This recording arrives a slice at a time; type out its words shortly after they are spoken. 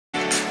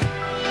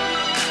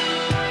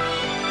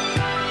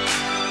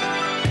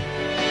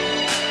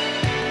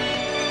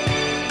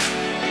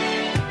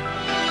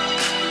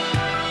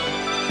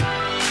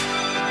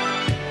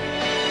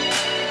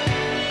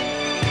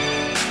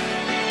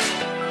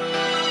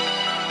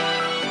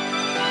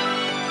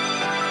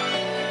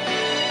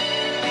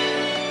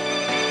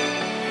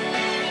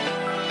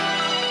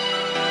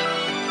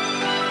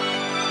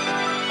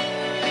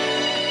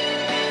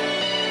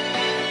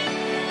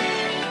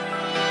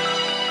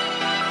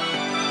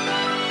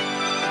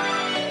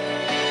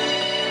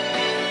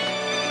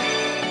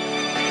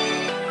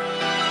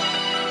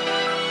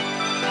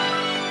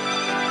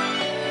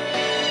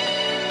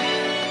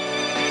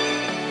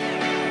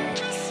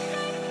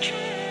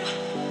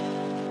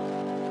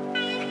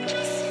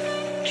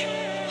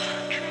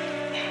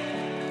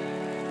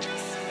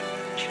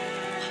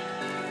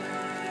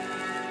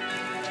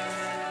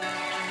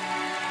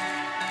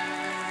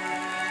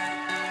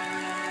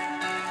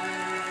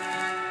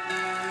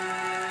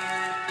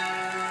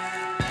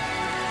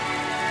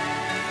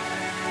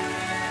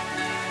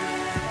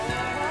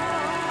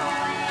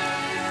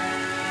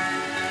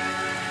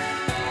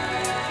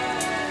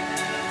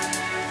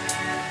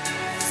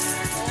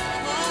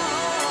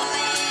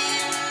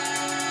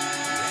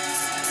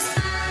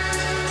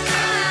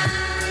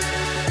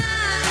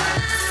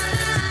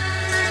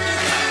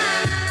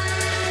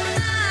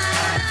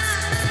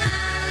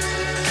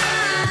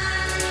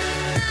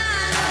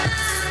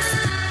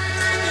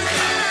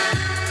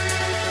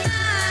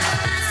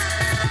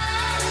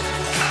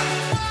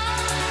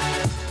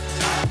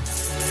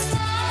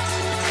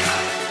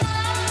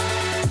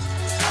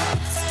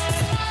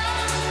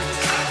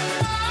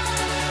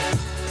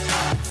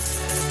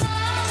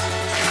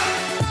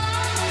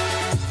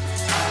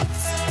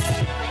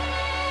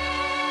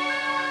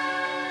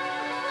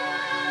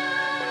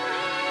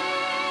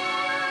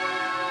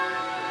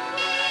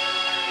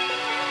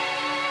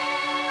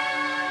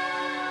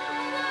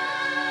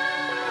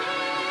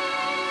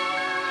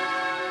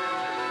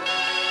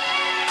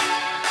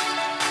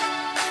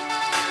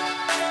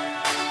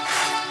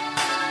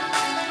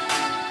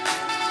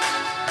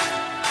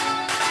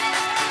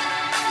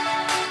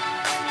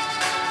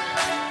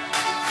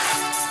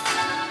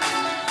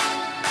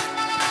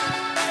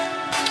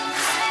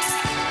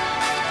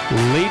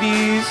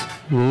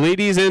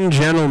Ladies and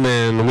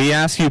gentlemen, we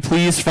ask you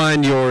please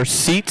find your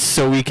seats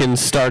so we can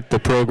start the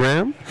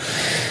program.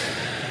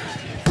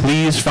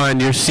 Please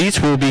find your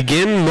seats. We'll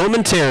begin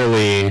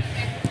momentarily.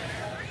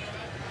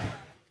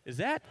 Is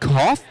that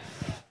cough?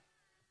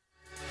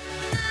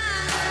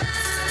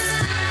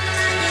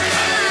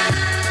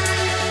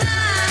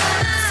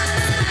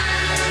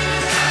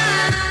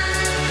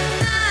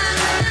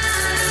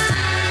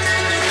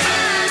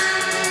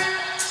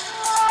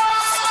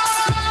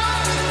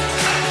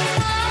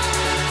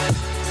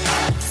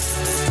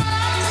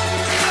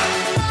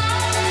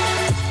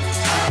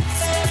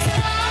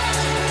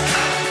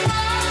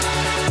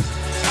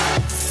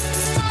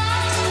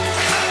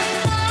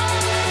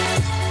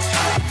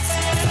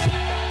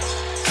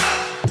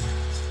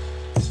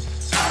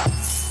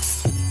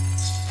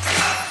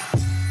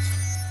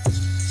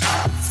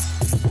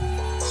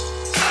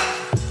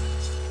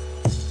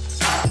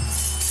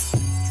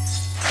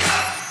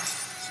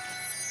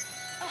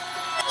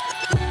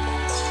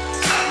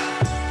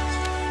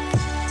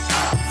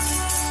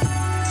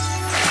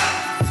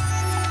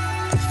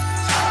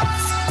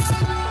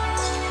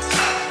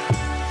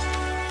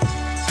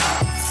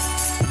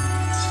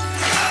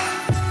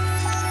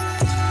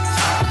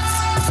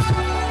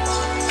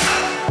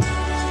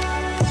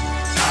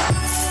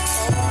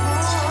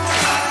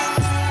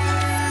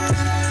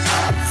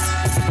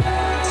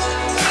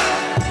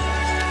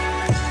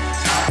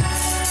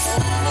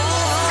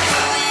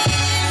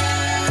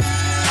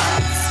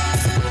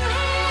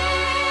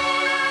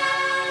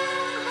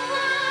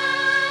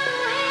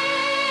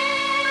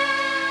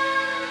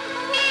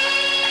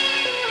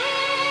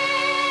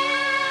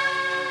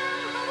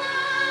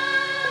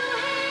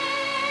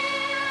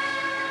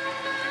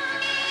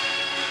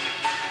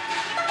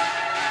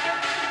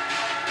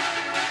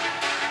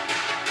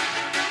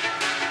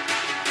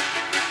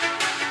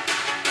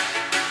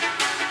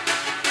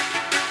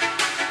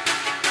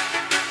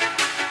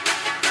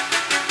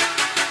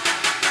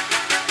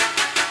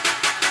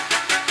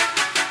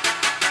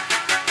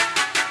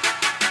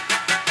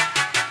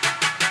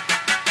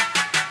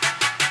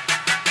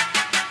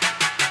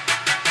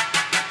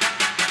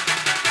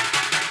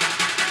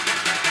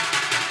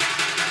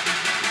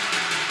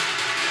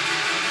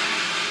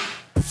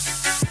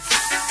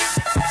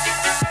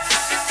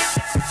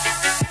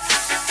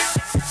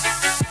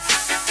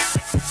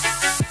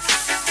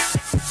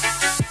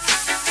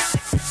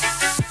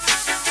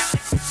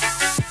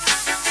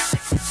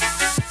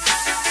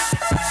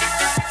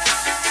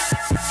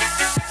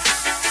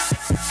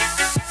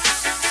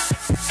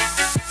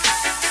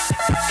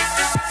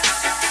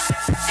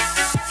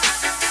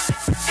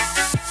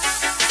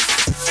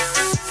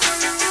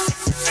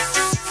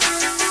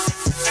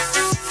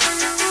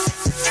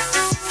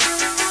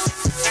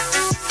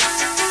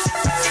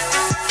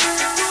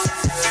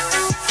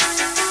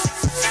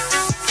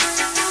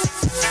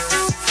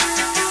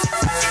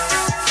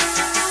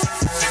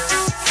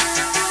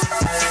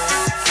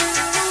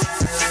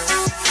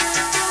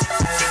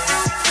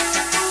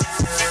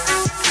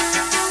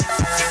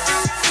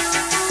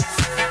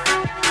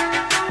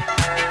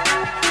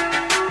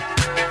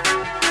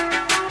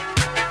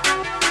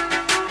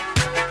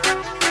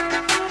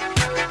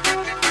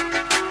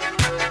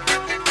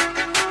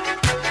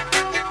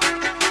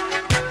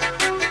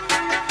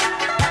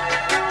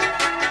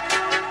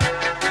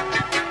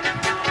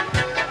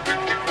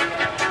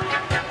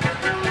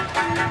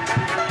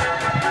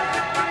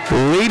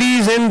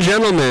 Ladies and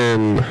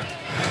gentlemen,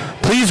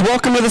 please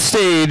welcome to the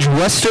stage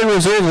Western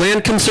Reserve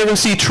Land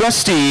Conservancy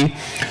trustee,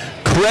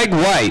 Craig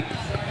White.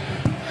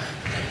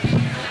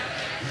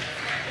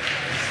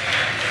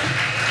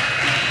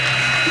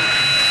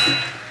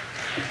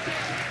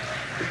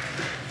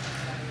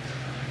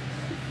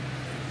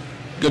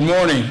 Good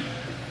morning.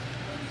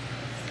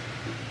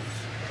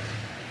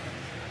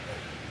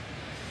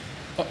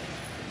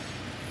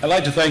 I'd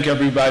like to thank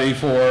everybody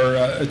for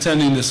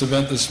attending this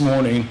event this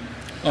morning.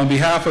 On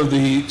behalf of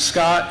the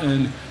Scott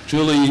and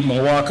Julie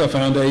Mawaka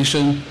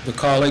Foundation, the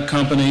Kaulig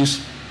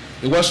Companies,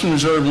 the Western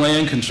Reserve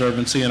Land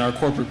Conservancy, and our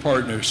corporate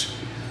partners,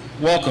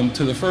 welcome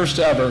to the first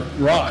ever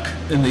Rock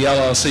in the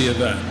LLC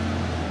event.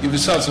 Give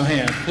yourselves a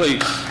hand,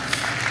 please.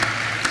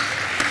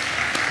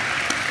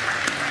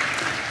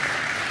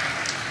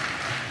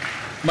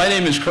 My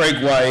name is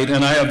Craig White,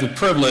 and I have the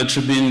privilege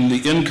of being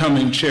the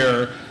incoming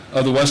chair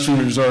of the Western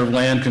Reserve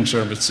Land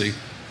Conservancy.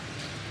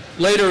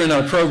 Later in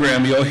our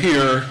program, you'll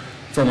hear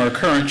from our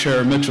current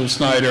chair, Mitchell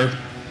Snyder,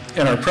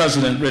 and our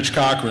president, Rich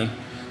Cochran.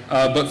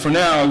 But for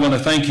now, I want to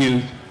thank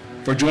you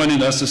for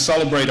joining us to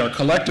celebrate our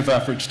collective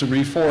efforts to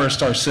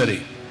reforest our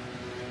city.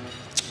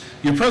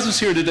 Your presence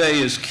here today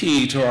is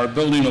key to our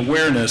building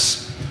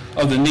awareness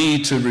of the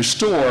need to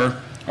restore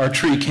our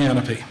tree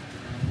canopy.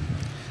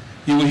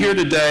 You will hear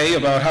today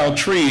about how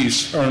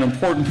trees are an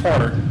important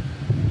part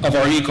of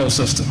our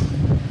ecosystem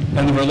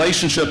and the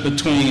relationship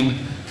between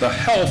the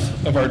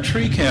health of our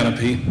tree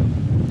canopy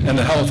and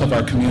the health of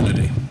our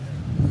community.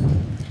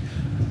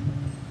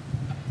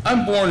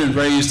 I'm born and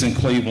raised in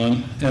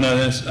Cleveland, and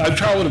I've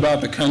traveled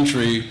about the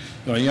country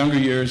in my younger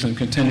years and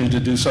continue to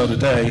do so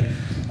today,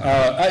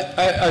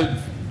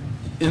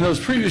 In those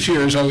previous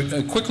years,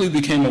 I quickly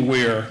became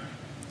aware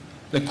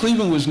that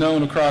Cleveland was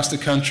known across the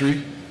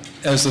country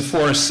as the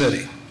Forest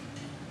City,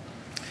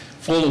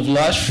 full of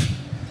lush,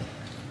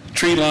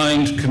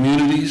 tree-lined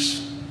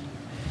communities,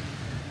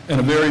 and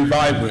a very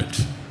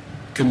vibrant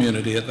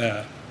community at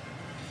that.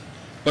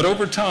 But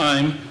over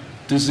time,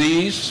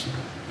 disease,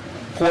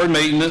 poor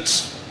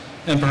maintenance,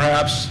 and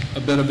perhaps a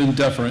bit of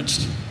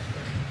indifference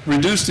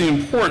reduced the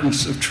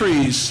importance of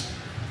trees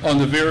on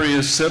the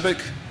various civic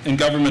and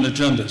government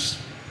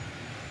agendas.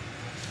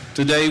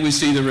 Today, we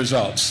see the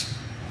results.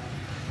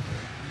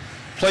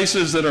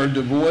 Places that are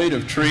devoid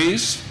of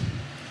trees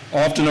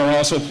often are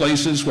also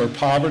places where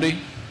poverty,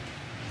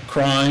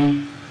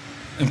 crime,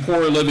 and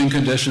poor living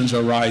conditions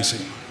are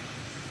rising.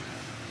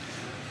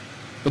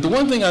 But the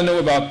one thing I know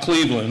about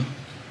Cleveland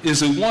is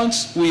that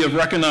once we have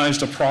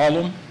recognized a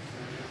problem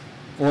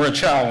or a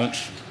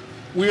challenge,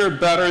 we are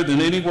better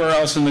than anywhere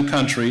else in the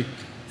country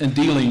in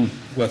dealing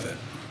with it.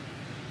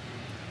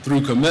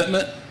 Through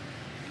commitment,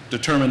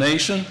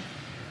 determination,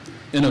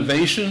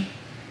 innovation,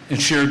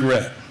 and sheer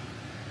grit.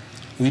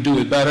 We do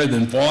it better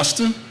than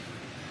Boston,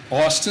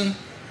 Austin,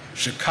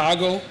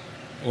 Chicago,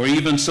 or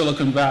even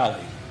Silicon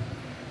Valley,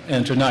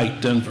 and tonight,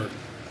 Denver.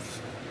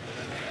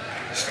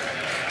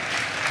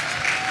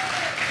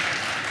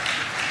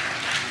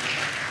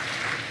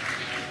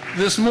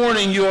 This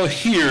morning, you'll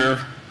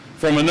hear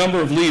from a number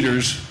of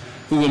leaders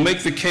who will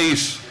make the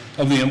case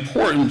of the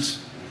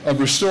importance of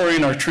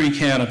restoring our tree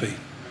canopy.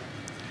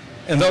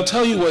 And they'll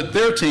tell you what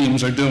their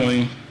teams are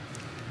doing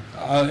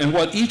and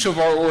what each of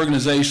our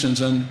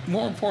organizations, and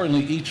more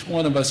importantly, each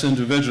one of us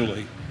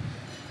individually,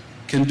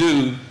 can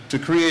do to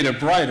create a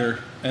brighter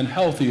and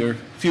healthier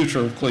future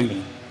of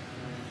Cleveland.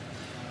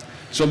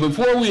 So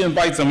before we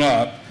invite them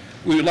up,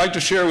 we would like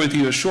to share with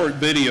you a short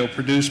video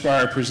produced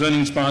by our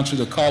presenting sponsor,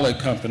 the Kaulig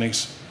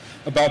Companies,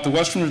 about the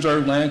Western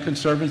Reserve Land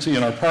Conservancy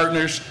and our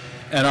partners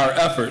and our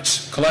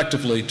efforts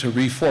collectively to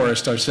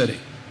reforest our city.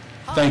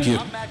 Thank you.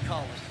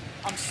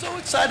 I'm so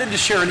excited to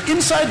share an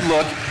inside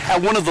look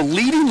at one of the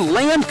leading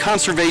land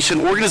conservation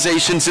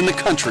organizations in the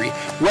country,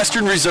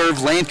 Western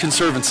Reserve Land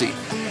Conservancy.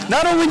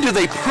 Not only do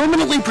they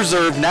permanently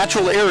preserve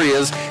natural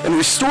areas and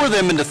restore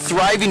them into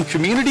thriving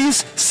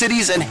communities,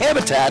 cities, and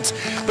habitats,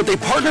 but they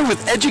partner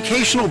with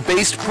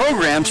educational-based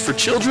programs for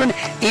children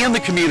and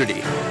the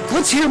community.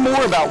 Let's hear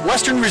more about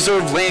Western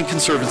Reserve Land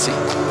Conservancy.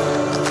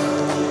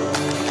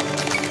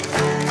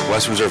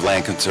 Western Reserve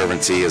Land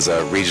Conservancy is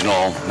a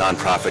regional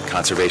nonprofit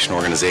conservation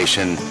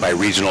organization. By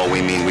regional,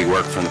 we mean we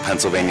work from the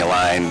Pennsylvania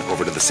line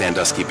over to the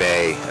Sandusky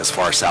Bay, as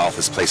far south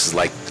as places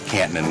like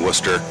Canton and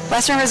Worcester.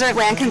 Western Reserve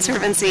Land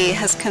Conservancy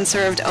has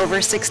conserved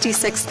over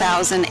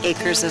 66,000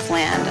 acres of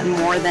land and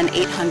more than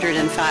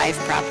 805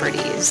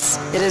 properties.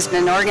 It has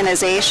been an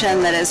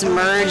organization that has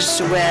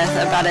merged with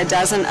about a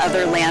dozen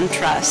other land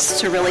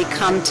trusts to really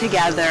come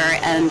together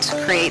and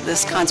create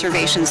this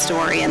conservation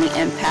story and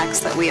the impacts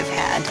that we have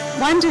had.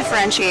 One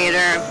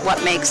differentiator,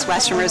 what makes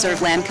Western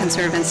Reserve Land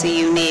Conservancy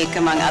unique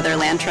among other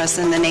land trusts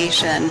in the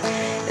nation,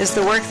 is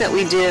the work that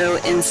we do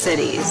in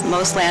cities.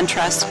 Most land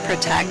trusts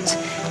protect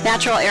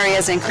natural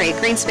areas and create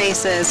green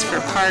spaces for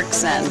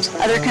parks and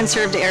other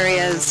conserved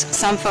areas.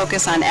 Some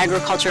focus on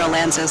agricultural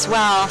lands as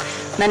well.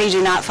 Many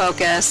do not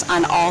focus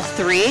on all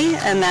three,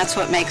 and that's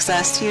what makes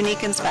us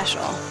unique and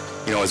special.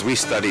 You know, as we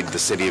studied the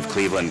city of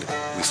Cleveland,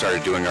 we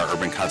started doing our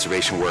urban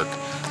conservation work.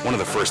 One of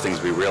the first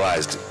things we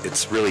realized,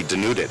 it's really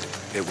denuded.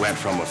 It went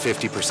from a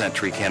 50%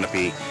 tree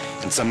canopy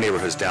in some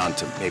neighborhoods down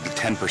to maybe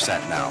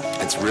 10% now.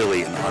 It's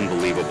really an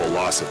unbelievable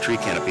loss of tree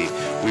canopy.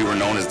 We were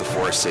known as the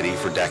Forest City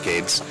for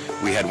decades.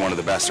 We had one of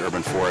the best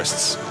urban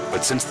forests,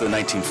 but since the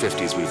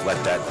 1950s, we've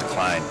let that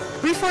decline.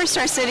 Reforest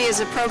Our City is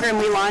a program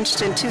we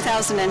launched in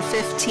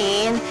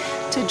 2015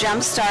 to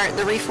jumpstart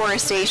the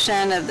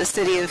reforestation of the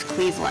city of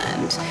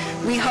Cleveland.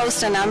 We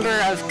host a number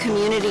of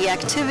community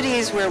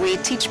activities where we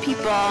teach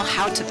people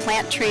how to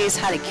plant trees,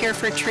 how to care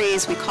for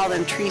trees. We call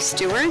them tree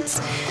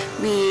stewards.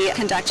 We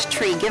conduct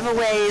tree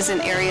giveaways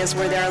in areas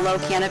where there are low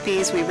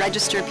canopies. We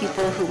register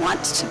people who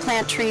want to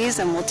plant trees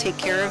and we'll take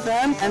care of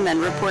them and then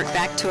report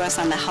back to us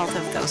on the health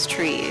of those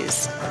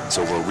trees.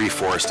 So we're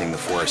reforesting the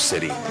Forest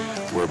City.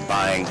 We're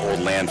buying old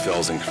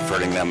landfills and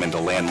converting them into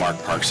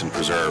landmark parks and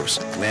preserves.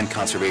 Land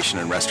conservation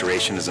and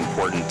restoration is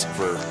important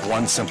for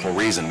one simple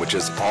reason, which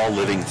is all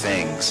living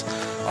things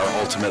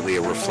are ultimately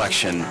a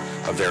reflection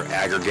of their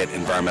aggregate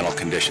environmental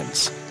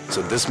conditions.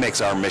 So this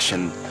makes our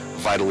mission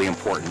vitally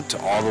important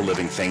to all the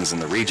living things in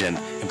the region,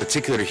 in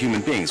particular to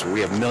human beings, where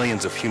we have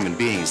millions of human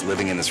beings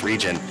living in this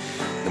region.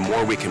 The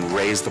more we can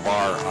raise the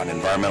bar on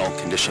environmental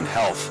condition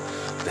health,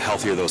 the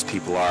healthier those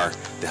people are,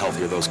 the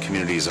healthier those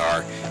communities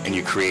are, and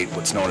you create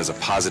what's known as a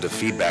positive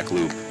feedback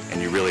loop,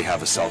 and you really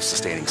have a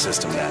self-sustaining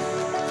system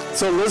then.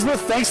 So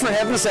Elizabeth, thanks for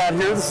having us out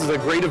here. This is a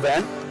great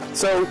event.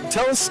 So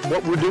tell us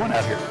what we're doing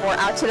out here. We're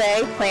out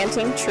today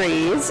planting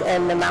trees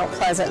in the Mount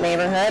Pleasant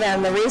neighborhood,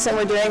 and the reason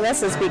we're doing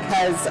this is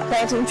because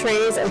planting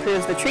trees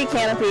improves the tree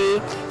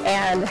canopy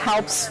and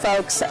helps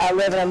folks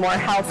live in a more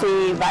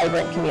healthy,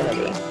 vibrant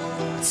community.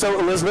 So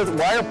Elizabeth,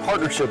 why are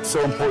partnerships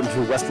so important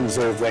to Western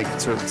Reserve Land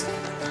Conservancy?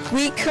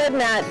 We could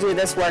not do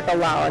this work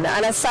alone.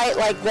 On a site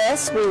like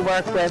this, we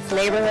work with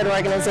neighborhood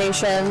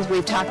organizations.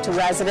 We've talked to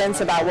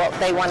residents about what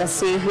they want to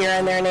see here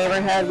in their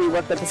neighborhood. We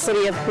work with the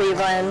City of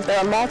Cleveland. There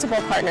are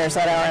multiple partners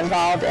that are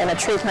involved in a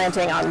tree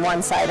planting on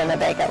one site in a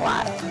vacant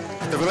lot.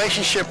 The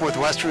relationship with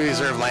Western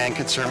Reserve Land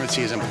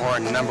Conservancy is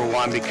important, number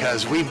one,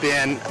 because we've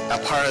been a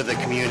part of the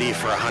community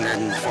for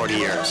 140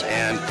 years.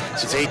 And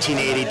since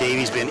 1880,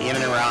 Davy's been in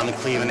and around the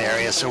Cleveland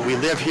area. So we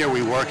live here,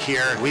 we work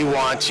here. We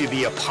want to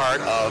be a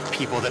part of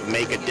people that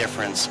make a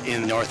difference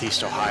in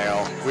Northeast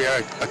Ohio. We are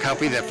a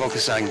company that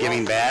focuses on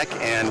giving back,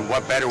 and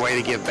what better way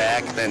to give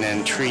back than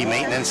in tree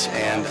maintenance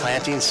and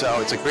planting. So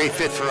it's a great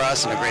fit for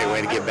us and a great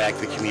way to give back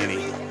to the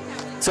community.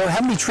 So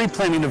how many tree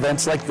planting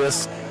events like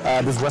this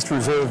does Western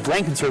Reserve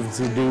Land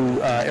Conservancy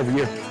do every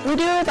year? We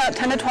do about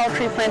 10 to 12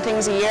 tree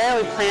plantings a year.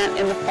 We plant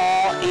in the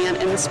fall and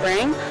in the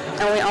spring.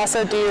 And we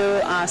also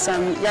do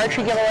some yard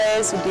tree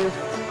giveaways. We do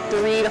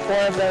 3 to 4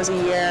 of those a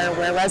year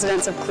where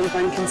residents of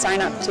Cleveland can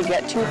sign up to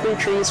get 2 free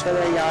trees for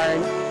their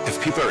yard.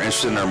 If people are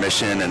interested in our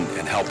mission and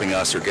helping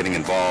us or getting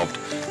involved,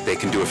 they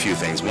can do a few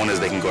things. One is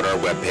they can go to our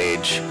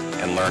webpage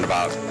and learn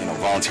about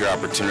volunteer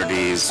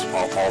opportunities,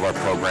 all of our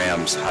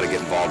programs, how to get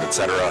involved,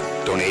 etc.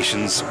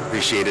 Donations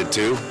appreciated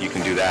too. You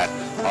can do that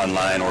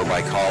online or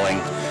by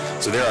calling.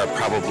 So there are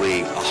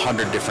probably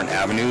 100 different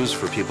avenues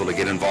for people to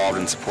get involved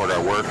and support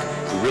our work.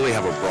 We really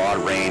have a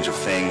broad range of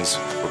things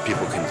where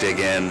people can dig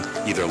in,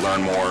 either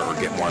learn more or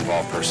get more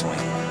involved personally.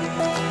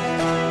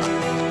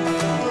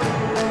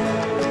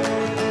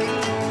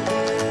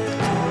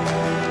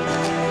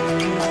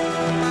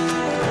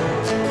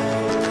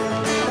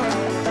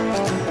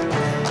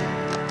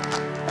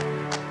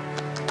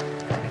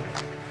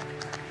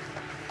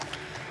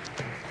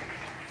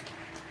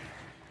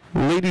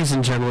 Ladies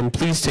and gentlemen,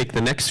 please take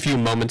the next few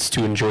moments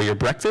to enjoy your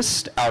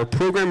breakfast. Our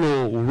program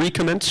will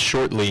recommence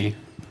shortly.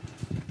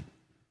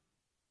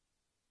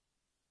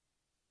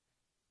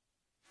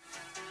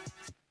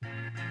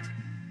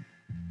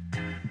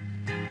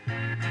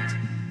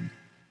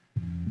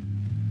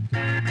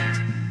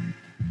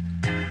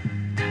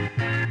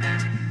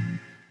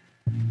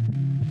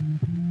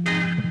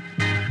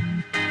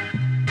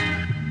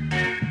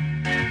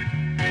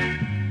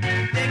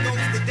 There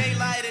goes the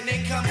daylight and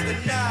then comes the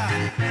night.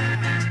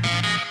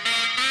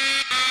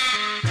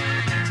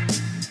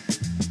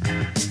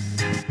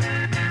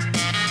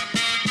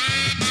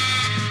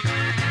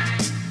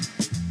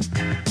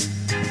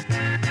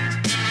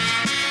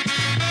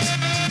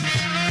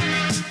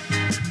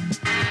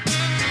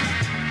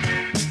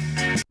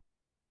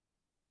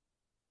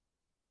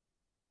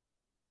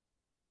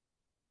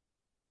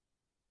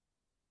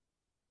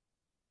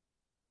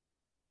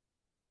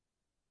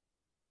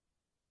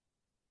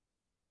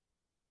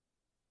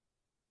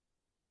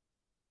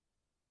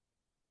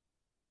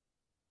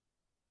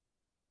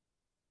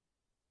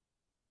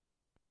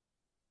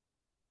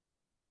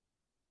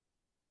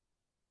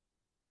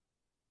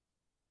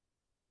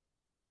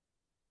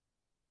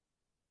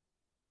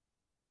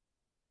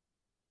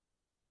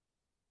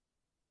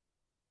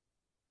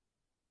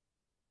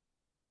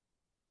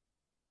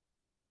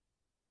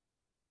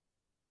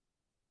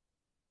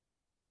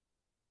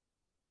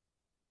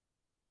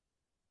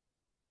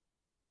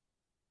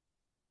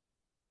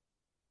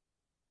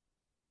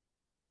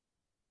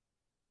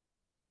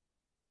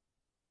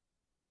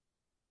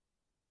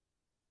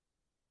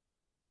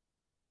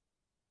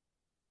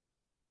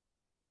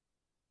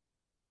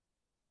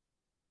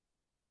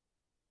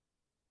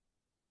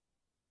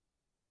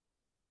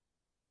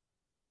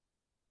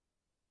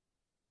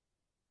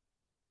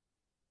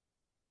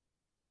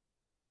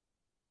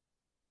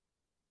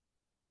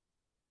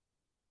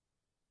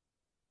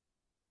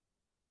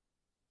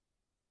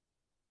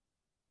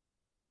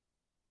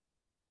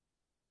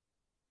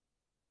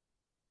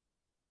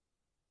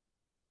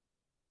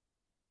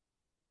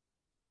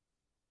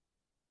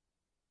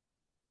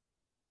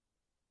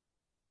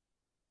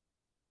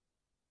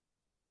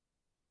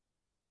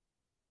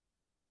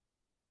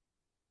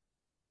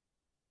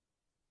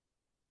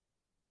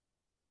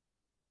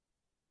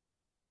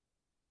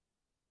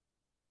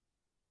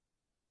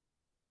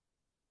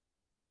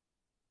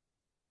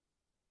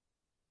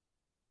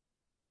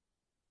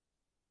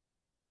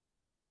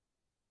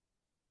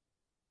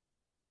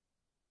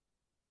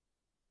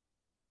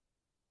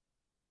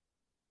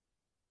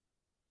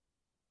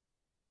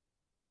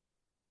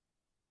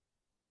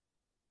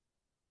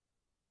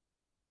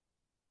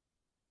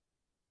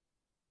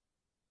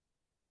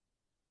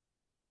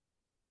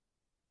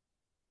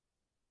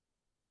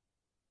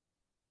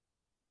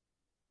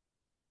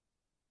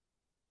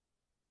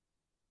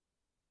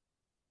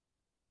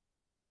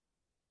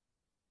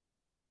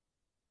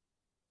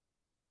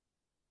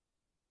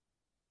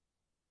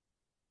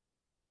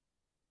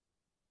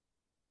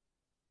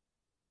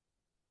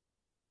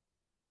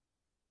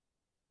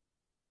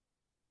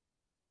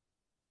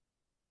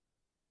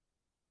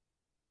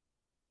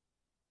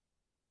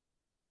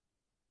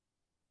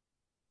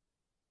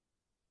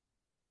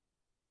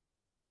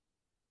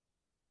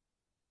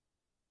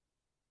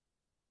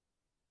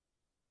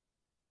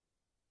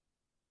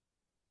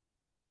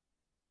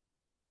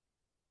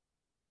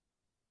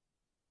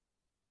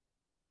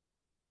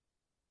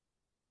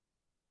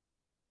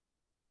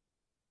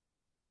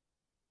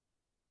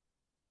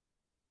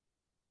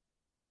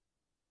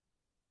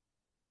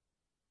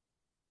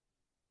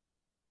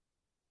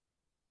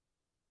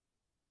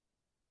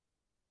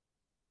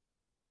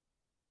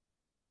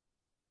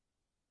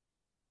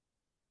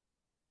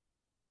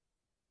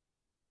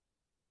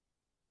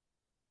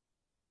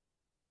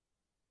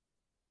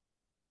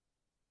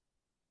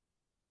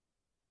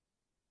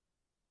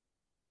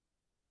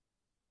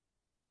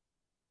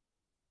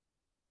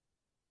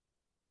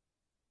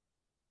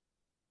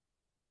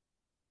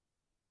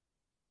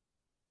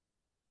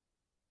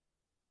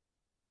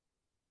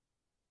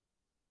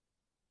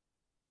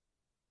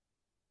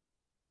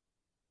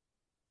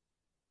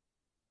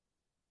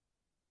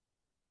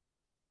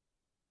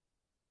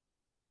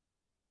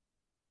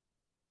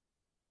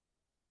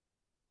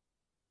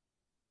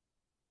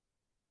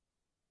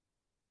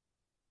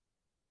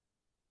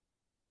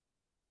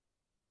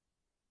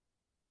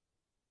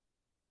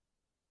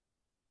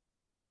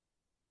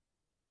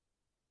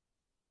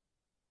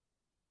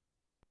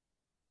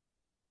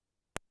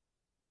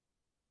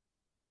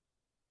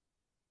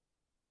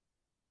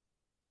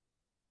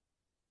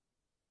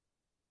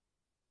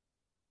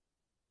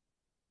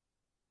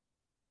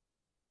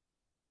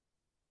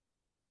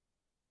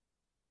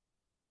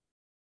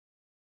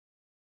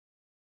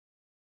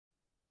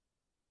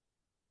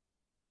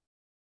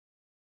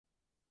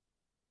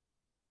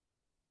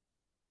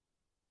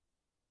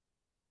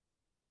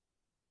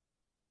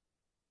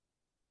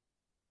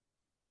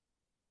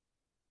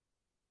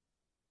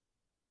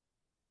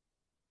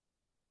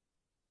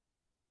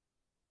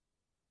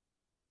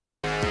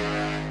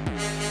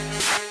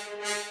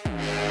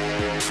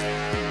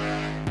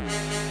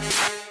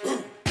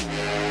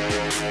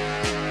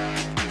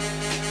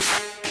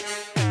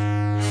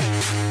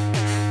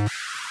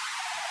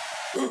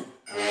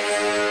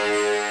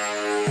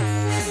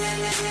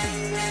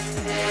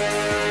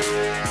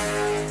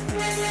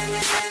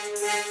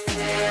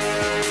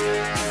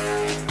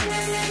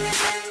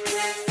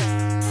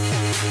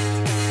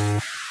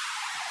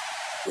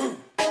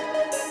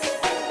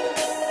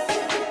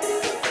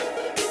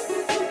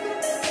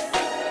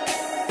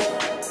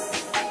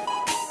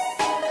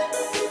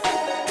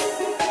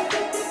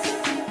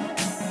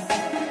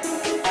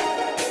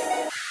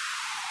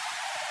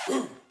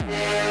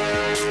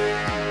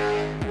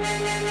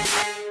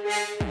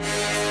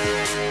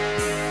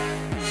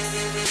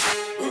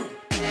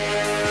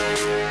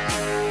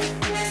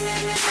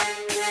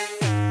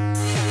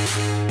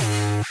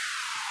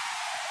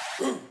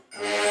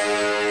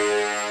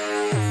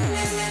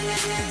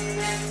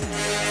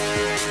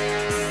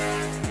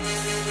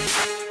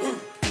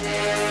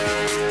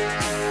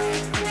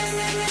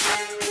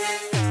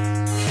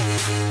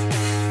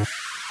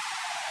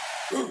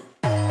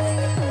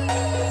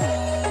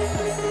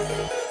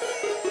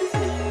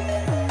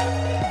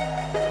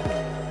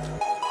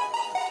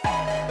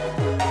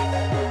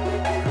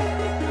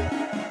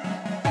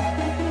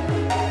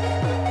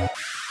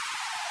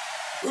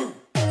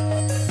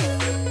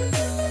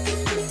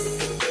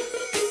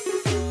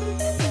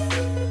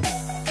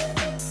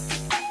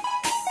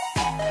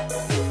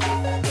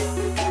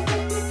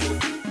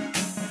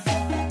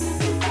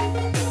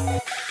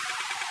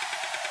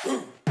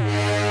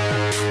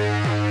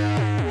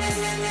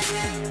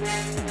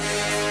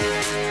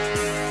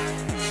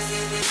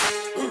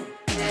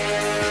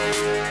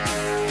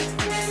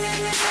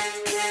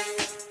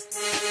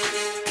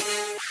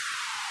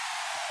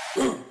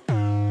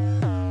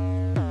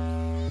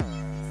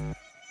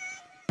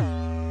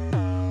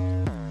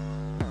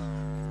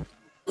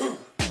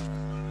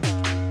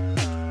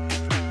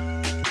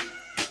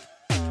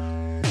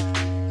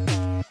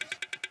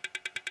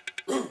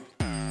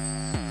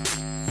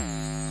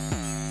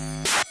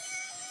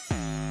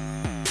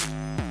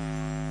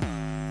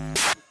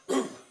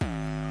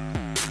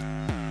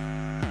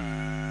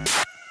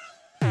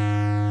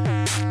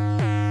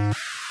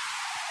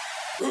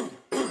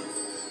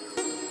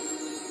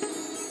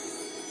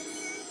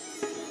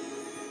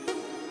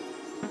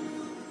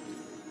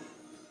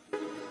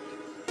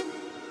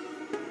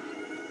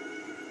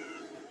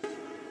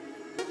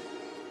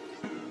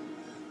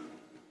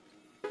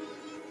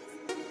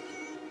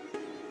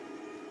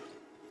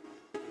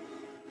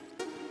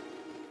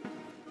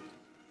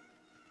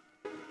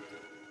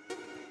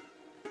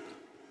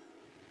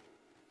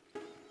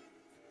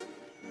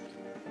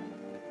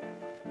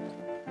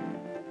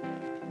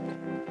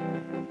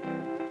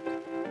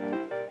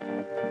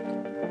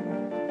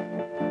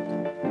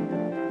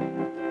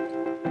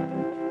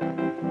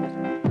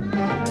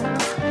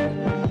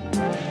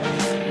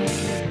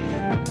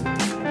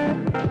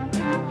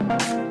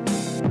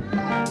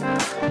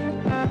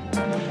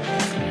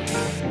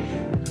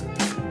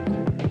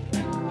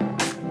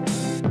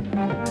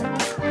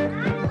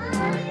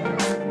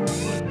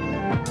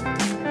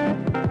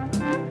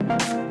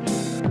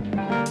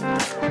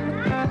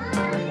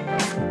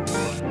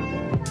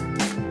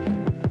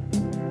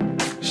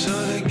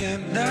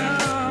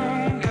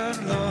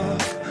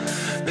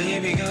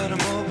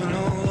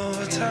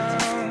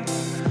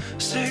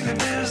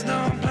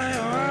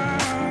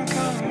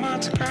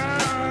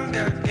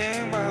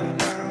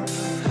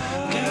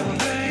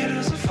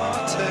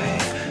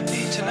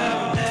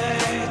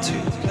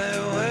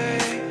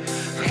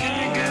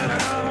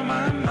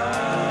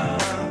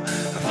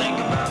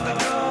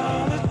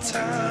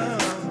 town.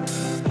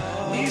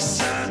 East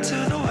side to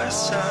the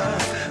west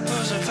side,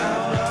 pushing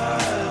foul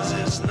rides,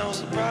 it's no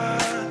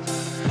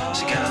surprise.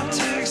 She got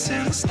ticks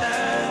in the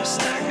stash,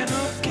 stacking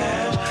up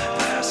cash,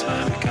 fast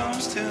when it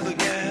comes to the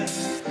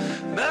gas.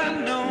 By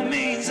no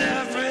means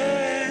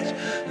average,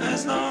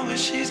 as long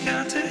as she's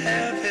got to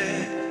have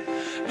it.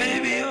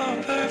 Baby, you're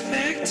a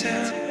perfect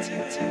 10.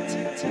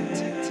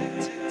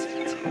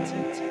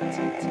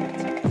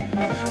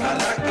 I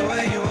like the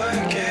way you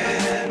work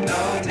it,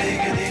 no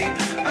diggity,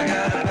 I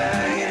gotta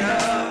bag it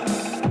up.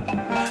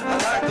 I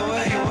like the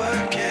way you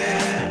work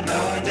it, no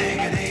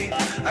diggity,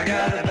 I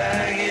gotta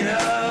bag it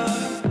up.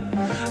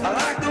 I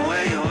like the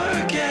way you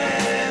work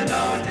it,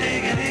 no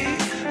diggity,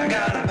 I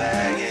gotta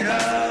bag it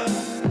up.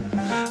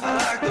 I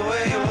like the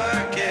way you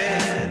work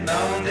it, no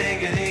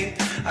diggity,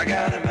 I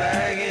gotta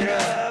bag it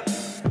up.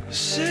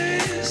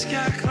 She's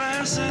got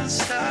class and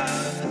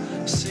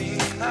style,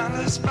 seen all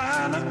the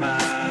spine of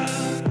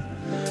mine.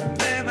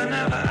 Baby,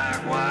 never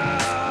act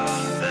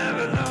wild,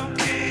 very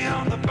low-key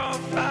on the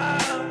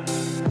profile.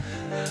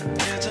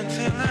 Getting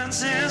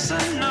feelings is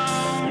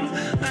unknown,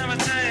 let me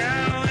tell you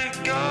how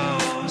it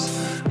goes.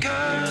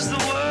 Curves the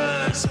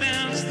word,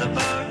 spins the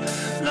verb,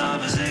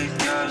 love is it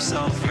curves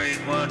so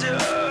frequent.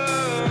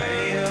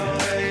 Hey yo,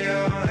 hey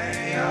yo,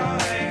 hey yo,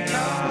 hey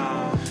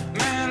yo.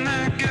 Man,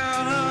 that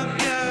girl look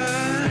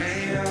good.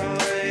 Hey yo,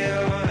 hey yo,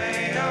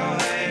 hey yo,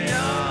 hey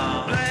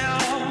yo. Play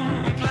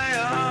on, play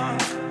on.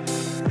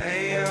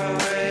 Hey yo,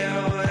 hey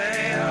yo,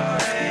 hey yo,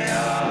 hey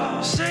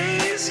yo.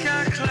 She's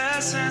got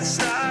class and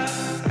style.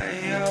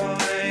 Hey yo,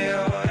 hey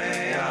yo,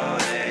 hey yo,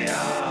 hey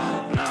yo.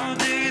 No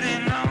diggity,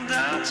 no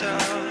doubt,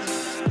 y'all.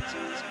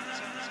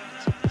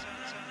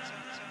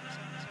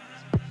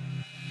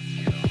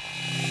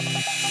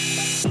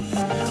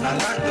 I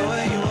like the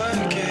way you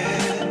work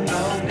it,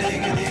 no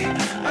diggity,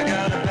 I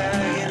gotta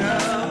bag it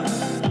up.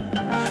 I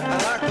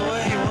like the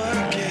way you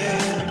work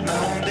it,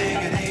 no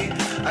diggity,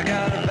 I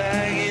gotta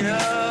bag it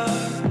up.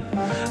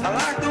 I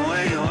like the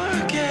way you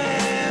work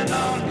it,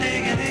 no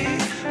diggity,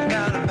 I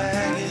gotta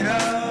bag it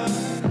up.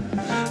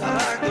 I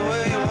like the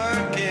way you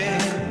work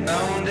it,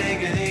 no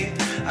diggity,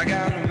 I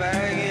gotta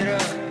bag it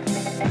up. I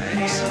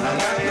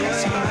like the way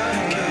you work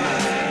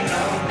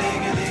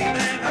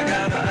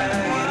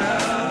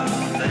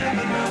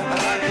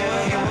it,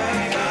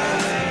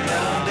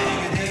 no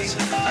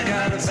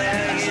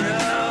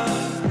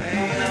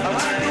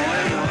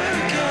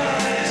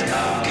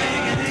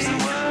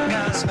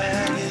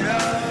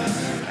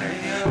diggity, I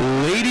gotta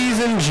bag it up. Ladies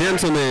and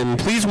gentlemen,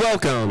 please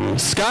welcome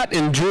Scott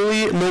and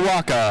Julie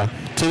Mawaka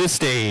to the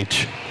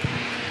stage.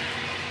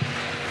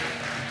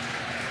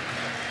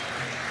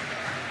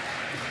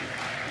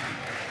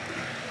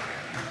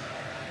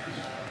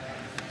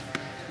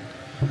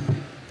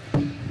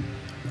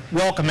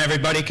 Welcome,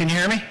 everybody. Can you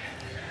hear me?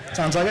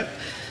 Sounds like it.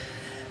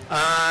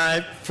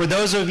 For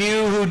those of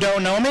you who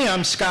don't know me,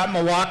 I'm Scott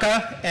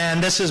Mawaka,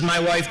 and this is my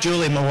wife,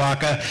 Julie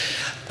Mawaka.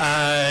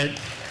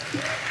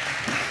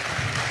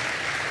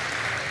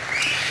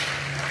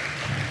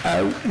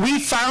 We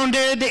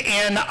founded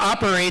and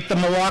operate the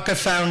Mawaka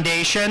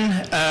Foundation.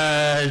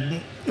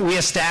 We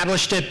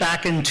established it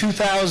back in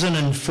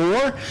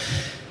 2004.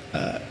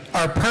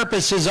 Our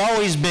purpose has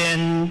always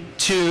been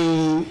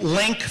to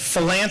link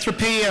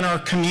philanthropy in our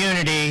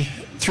community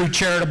through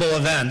charitable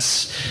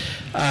events.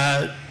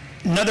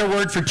 Another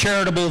word for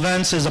charitable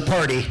events is a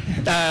party.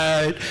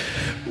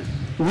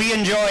 We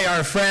enjoy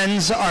our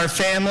friends, our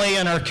family,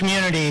 and our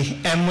community,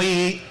 and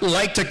we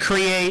like to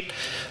create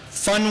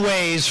fun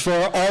ways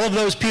for all of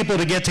those people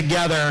to get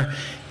together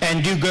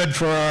and do good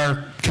for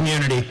our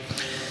community.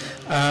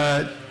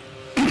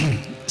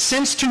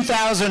 Since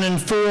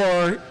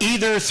 2004,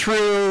 either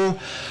through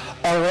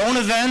our own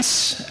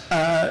events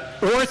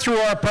or through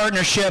our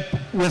partnership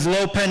with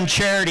Low Pen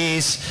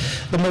Charities,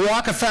 the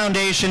Mawaka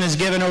Foundation has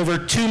given over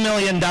 $2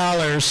 million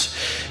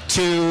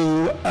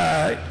to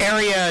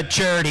area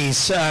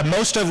charities,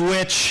 most of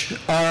which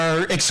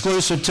are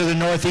exclusive to the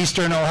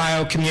Northeastern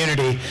Ohio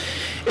community.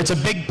 It's a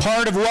big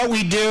part of what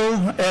we do.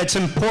 It's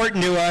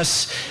important to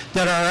us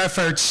that our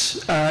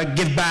efforts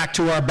give back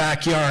to our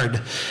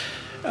backyard.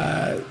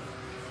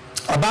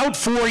 About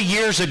 4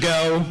 years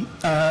ago,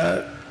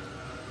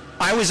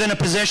 I was in a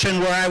position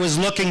where I was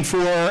looking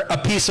for a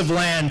piece of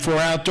land for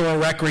outdoor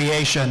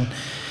recreation.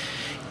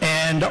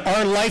 And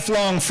our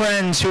lifelong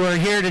friends who are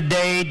here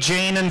today,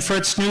 Jane and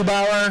Fritz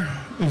Neubauer,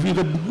 if you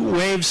could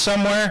wave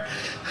somewhere.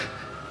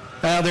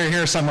 Well, they're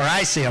here somewhere.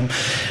 I see them.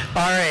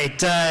 All right.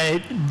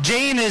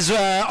 Jane is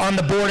on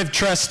the Board of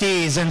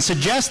Trustees and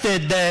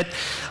suggested that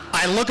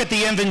I look at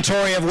the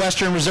inventory of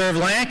Western Reserve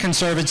Land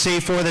Conservancy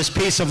for this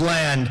piece of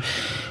land.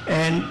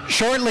 And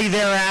shortly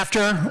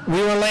thereafter,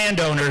 we were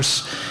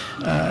landowners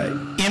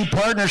in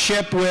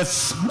partnership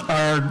with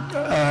our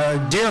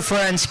dear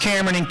friends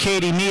Cameron and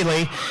Katie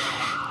Mealy.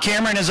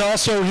 Cameron is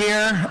also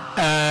here,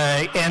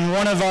 and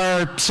one of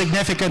our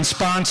significant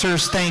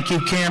sponsors. Thank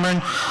you,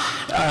 Cameron.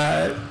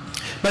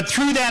 But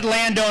through that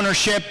land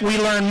ownership, we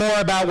learned more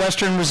about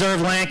Western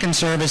Reserve Land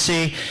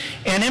Conservancy,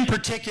 and in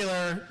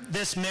particular,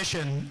 this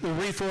mission, the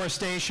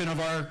reforestation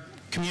of our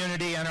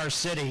community and our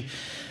city,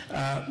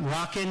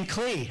 Rockin'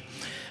 Clee.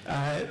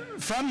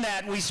 From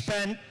that, we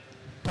spent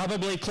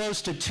probably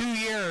close to 2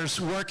 years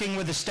working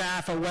with the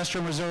staff at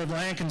Western Reserve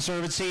Land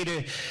Conservancy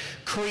to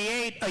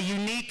create a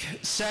unique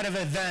set of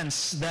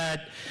events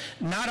that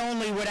not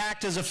only would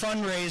act as a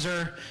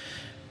fundraiser,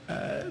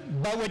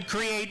 but would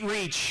create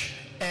reach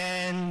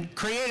and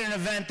create an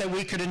event that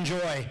we could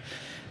enjoy.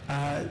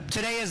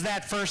 Today is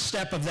that first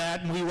step of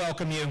that, and we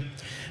welcome you.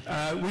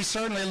 We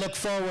certainly look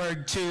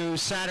forward to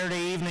Saturday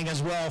evening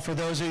as well for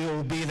those of you who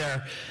will be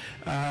there.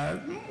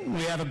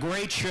 We have a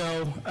great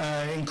show,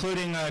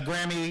 including a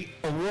Grammy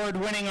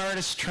Award-winning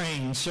artist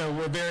train, so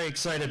we're very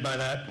excited by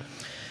that.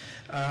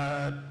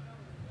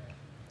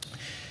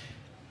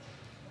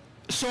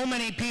 So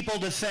many people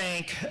to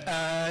thank,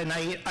 and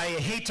I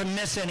hate to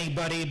miss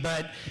anybody,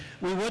 but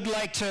we would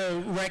like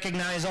to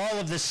recognize all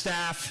of the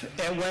staff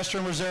at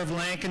Western Reserve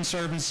Land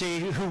Conservancy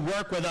who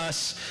work with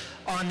us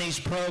on these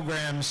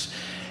programs.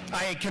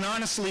 I can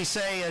honestly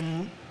say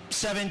in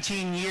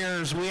 17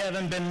 years, we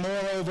haven't been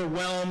more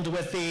overwhelmed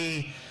with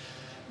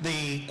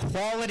the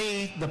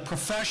quality, the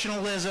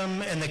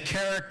professionalism, and the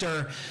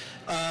character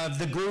of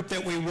the group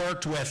that we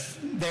worked with.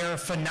 They're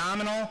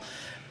phenomenal,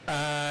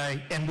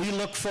 and we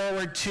look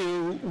forward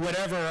to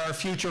whatever our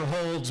future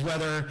holds,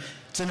 whether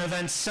it's an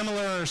event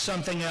similar or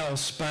something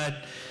else,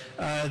 but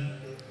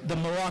the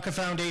Mawaka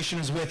Foundation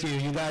is with you.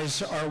 You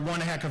guys are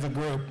one heck of a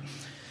group.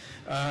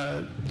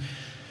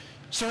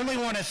 Certainly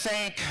want to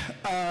thank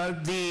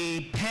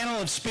the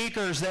panel of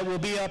speakers that will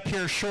be up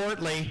here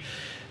shortly.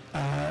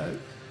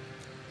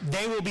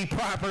 They will be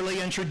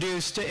properly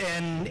introduced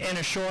in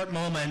a short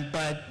moment,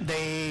 but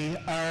they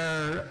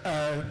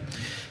are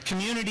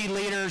community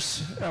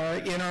leaders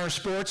in our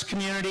sports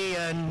community,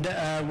 and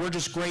we're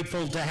just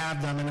grateful to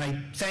have them, and I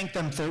thank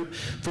them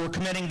for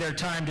committing their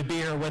time to be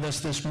here with us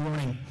this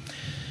morning.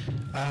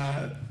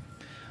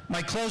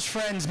 My close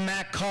friends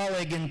Matt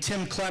Kaulig and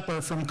Tim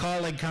Clepper from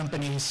Kaulig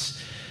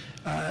Companies,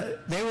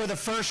 they were the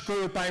first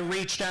group I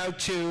reached out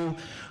to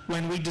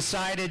when we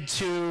decided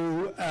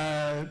to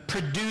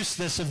produce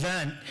this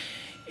event.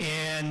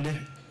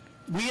 And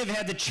we have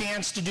had the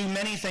chance to do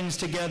many things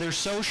together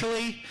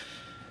socially,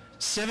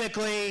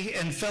 civically,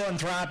 and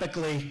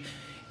philanthropically.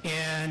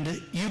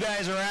 And you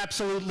guys are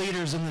absolute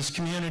leaders in this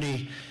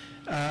community.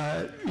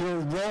 You're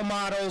role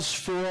models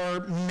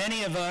for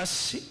many of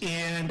us,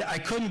 and I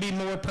couldn't be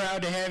more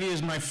proud to have you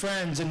as my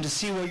friends and to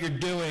see what you're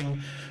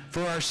doing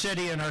for our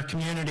city and our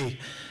community.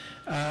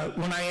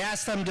 When I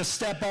asked them to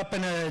step up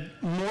in a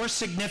more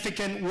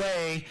significant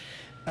way,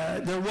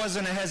 there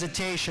wasn't a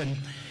hesitation.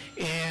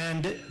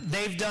 And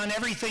they've done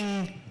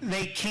everything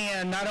they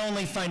can, not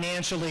only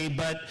financially,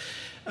 but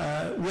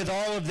with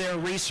all of their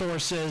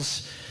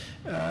resources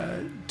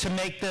to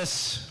make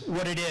this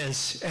what it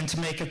is and to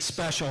make it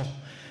special.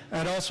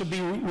 I'd also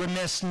be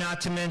remiss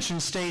not to mention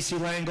Stacy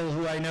Langle,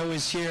 who I know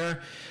is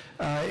here,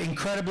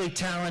 incredibly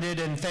talented,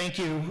 and thank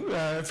you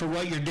for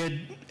what you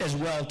did as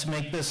well to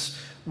make this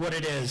what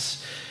it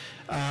is.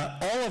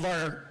 All of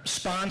our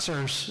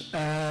sponsors,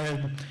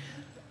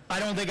 I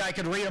don't think I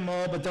could read them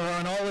all, but they're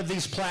on all of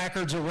these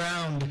placards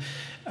around.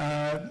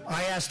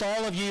 I asked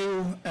all of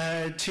you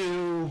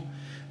to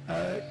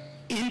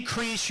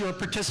increase your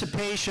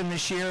participation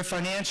this year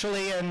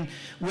financially and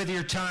with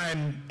your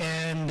time,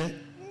 and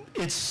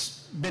it's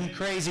been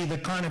crazy the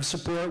kind of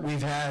support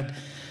we've had.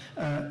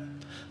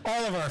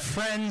 All of our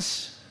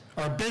friends,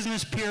 our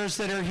business peers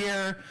that are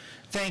here,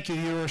 thank you.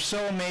 You are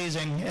so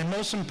amazing. And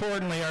most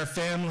importantly, our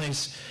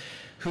families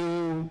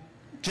who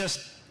just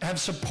have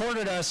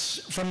supported us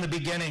from the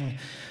beginning.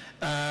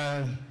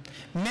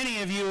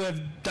 Many of you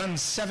have done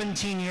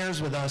 17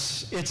 years with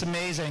us. It's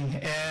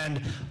amazing.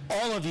 And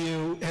all of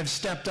you have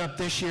stepped up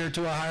this year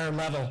to a higher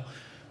level.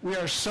 We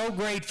are so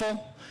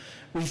grateful.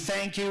 We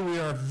thank you. We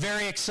are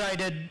very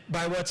excited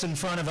by what's in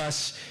front of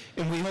us,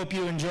 and we hope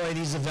you enjoy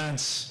these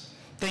events.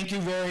 Thank you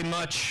very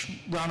much.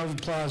 Round of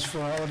applause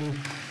for all of you.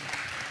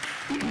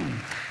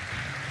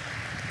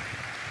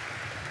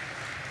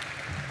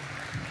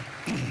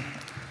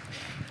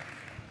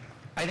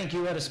 I think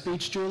you had a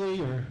speech,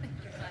 Julie, or?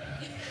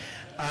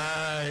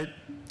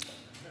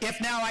 If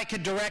now I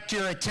could direct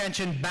your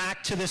attention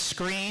back to the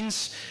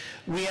screens,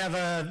 we have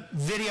a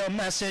video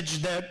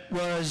message that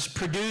was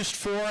produced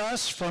for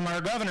us from our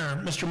governor,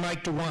 Mr.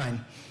 Mike DeWine.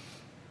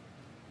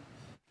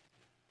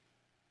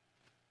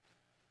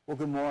 Well,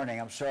 good morning.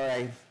 I'm sorry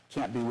I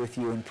can't be with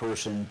you in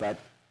person, but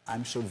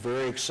I'm so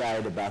very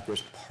excited about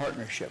this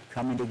partnership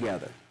coming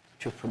together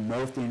to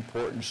promote the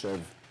importance of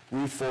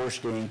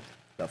reforesting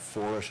the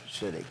forest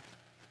city.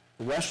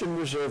 The Western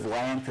Reserve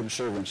Land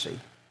Conservancy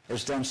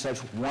has done such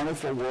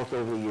wonderful work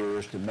over the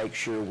years to make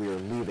sure we are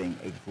leaving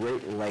a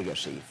great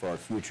legacy for our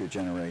future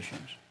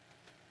generations.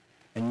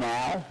 And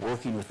now,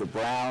 working with the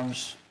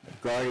Browns, the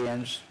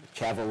Guardians, the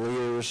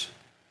Cavaliers,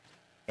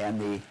 and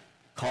the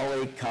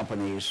Kaulig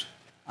Companies,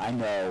 I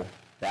know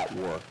that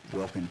work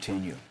will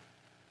continue.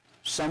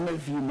 Some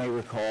of you may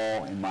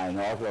recall in my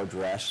inaugural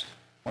address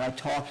when I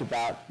talked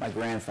about my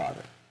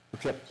grandfather, who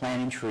kept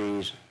planting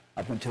trees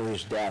up until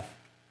his death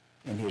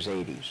in his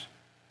 80s.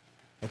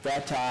 At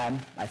that time,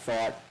 I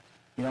thought,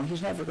 you know,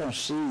 he's never going to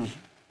see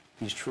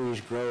these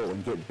trees grow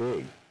and get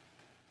big.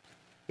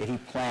 Yet he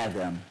planted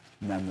them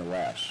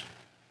nonetheless.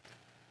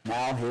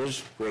 Now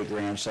his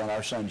great-grandson,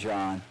 our son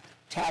John,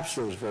 taps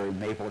those very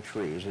maple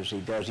trees as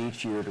he does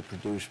each year to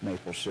produce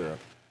maple syrup.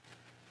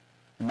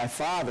 And my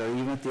father,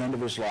 even at the end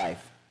of his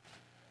life,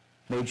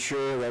 made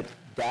sure that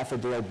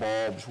daffodil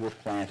bulbs were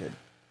planted,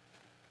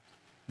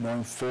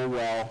 knowing full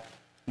well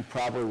he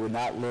probably would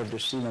not live to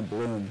see them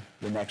bloom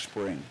the next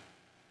spring.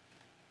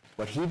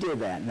 But he did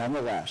that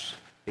nonetheless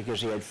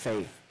because he had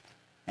faith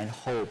and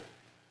hope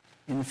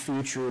in the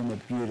future and the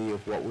beauty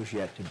of what was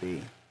yet to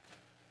be.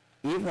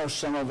 Even though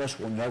some of us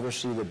will never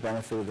see the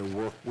benefit of the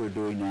work we're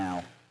doing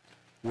now,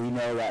 we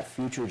know that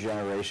future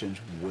generations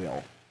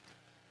will.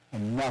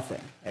 And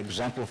nothing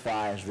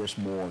exemplifies this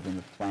more than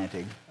the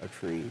planting of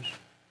trees.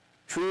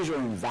 Trees are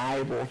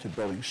invaluable to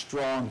building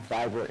strong,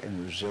 vibrant,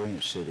 and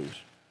resilient cities.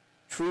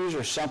 Trees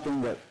are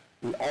something that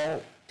we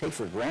all take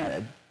for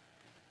granted.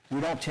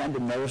 We don't tend to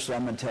notice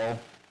them until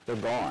they're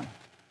gone.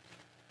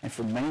 And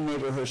for many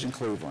neighborhoods in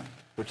Cleveland,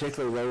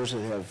 particularly those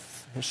that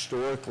have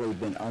historically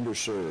been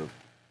underserved,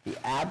 the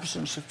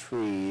absence of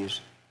trees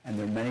and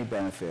their many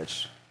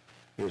benefits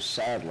is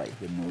sadly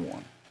the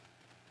norm.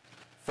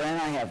 Fran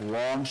and I have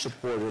long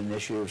supported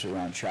initiatives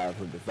around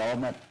childhood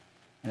development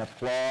and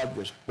applaud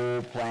this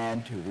bold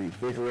plan to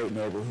revigorate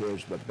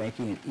neighborhoods by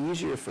making it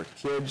easier for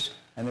kids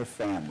and their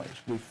families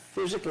to be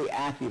physically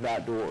active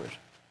outdoors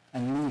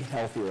and lead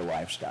healthier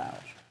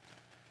lifestyles.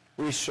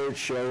 Research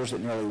shows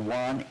that nearly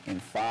 1 in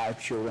 5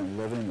 children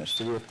living in the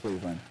city of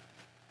Cleveland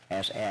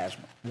has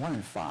asthma. 1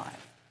 in 5.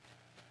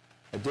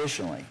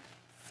 Additionally,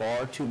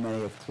 far too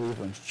many of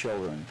Cleveland's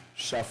children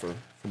suffer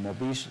from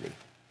obesity.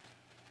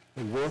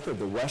 The work of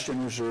the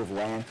Western Reserve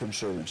Land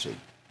Conservancy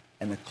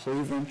and the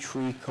Cleveland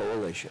Tree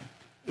Coalition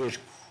is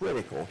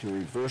critical to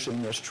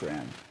reversing this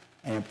trend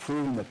and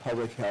improving the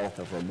public health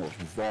of our most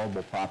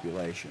vulnerable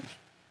populations.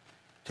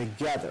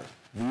 Together,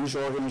 these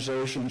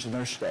organizations and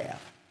their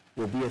staff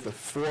will be at the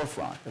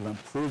forefront of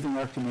improving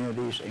our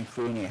communities and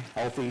creating a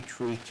healthy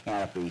tree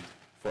canopy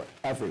for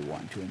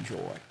everyone to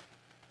enjoy.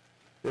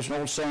 There's an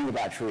old saying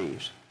about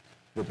trees.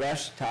 The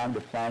best time to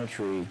plant a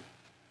tree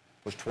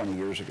was 20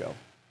 years ago.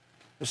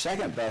 The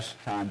second best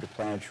time to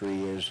plant a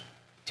tree is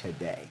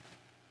today.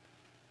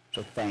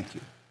 So thank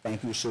you.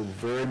 Thank you so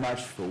very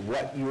much for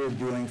what you are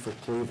doing for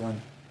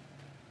Cleveland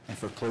and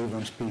for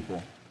Cleveland's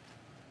people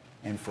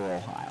and for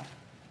Ohio.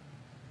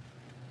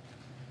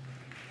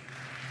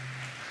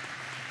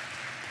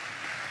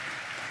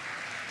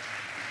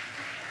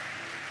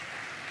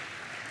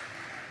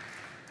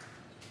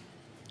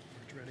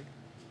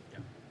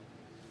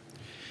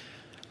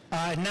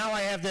 Now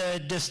I have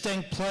the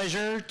distinct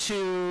pleasure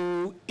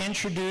to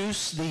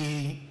introduce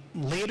the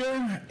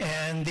leader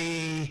and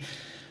the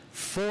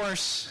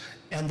force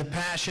and the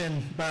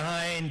passion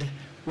behind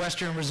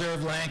Western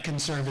Reserve Land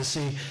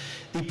Conservancy,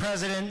 the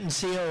president and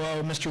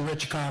COO, Mr.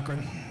 Rich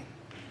Cochran.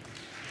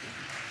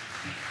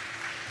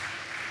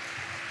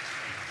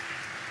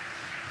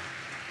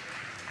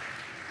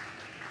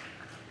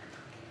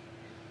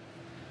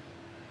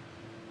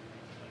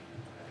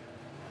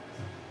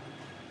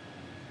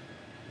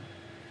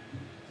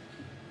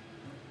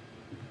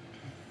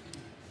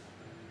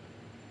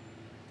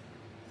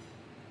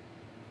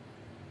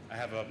 I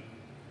have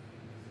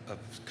a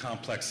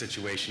complex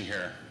situation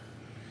here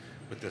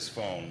with this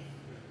phone.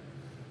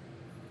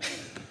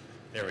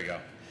 There we go.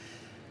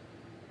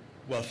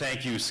 Well,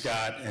 thank you,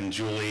 Scott and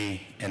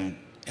Julie and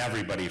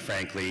everybody,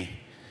 frankly,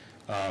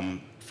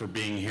 for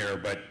being here.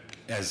 But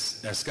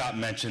as Scott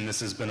mentioned, this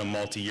has been a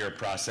multi-year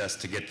process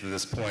to get to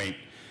this point,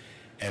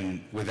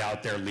 and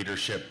without their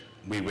leadership,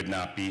 we would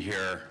not be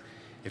here.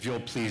 If you'll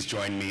please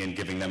join me in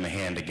giving them a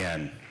hand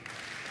again.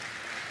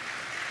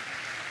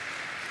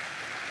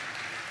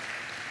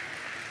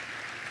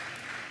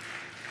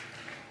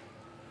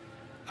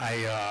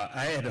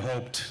 I had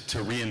hoped to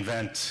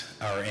reinvent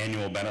our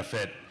annual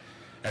benefit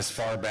as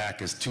far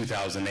back as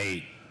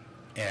 2008,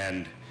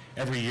 and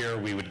every year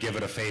we would give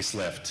it a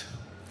facelift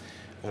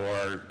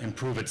or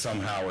improve it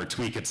somehow or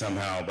tweak it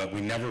somehow, but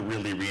we never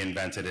really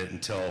reinvented it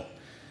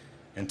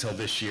until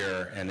this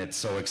year, and it's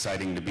so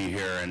exciting to be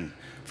here. And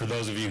for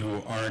those of you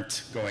who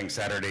aren't going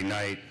Saturday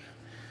night,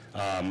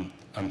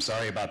 I'm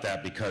sorry about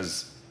that,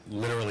 because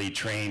literally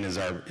Train is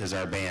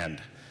our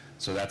band,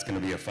 so that's going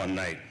to be a fun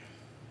night.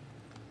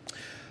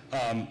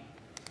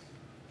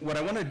 What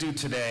I want to do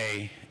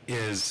today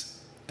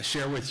is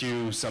share with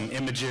you some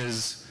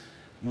images,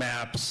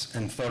 maps,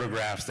 and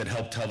photographs that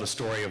help tell the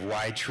story of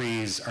why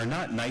trees are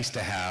not nice to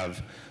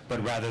have,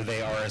 but rather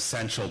they are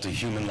essential to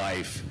human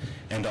life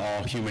and to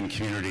all human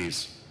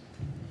communities.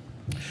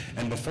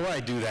 And before I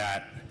do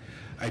that,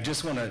 I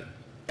just want to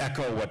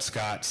echo what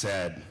Scott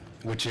said,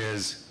 which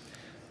is,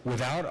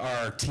 without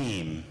our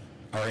team,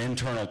 our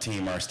internal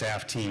team, our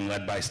staff team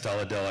led by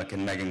Stella Dillick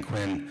and Megan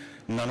Quinn,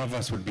 none of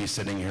us would be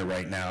sitting here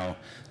right now.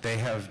 They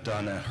have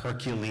done a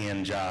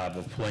Herculean job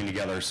of pulling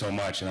together so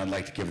much, and I'd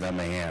like to give them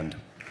a hand.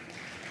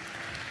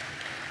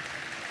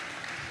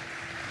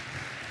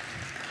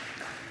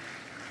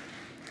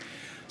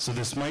 So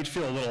this might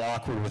feel a little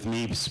awkward with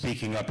me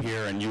speaking up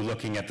here and you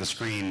looking at the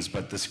screens,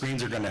 but the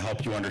screens are going to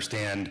help you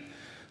understand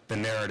the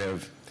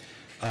narrative,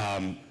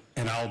 and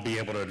I'll be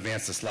able to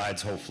advance the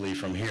slides hopefully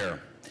from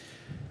here.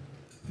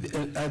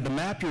 The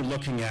map you're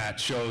looking at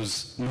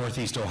shows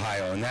Northeast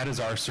Ohio, and that is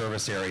our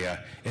service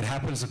area. It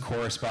happens to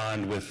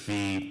correspond with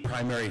the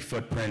primary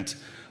footprint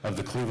of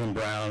the Cleveland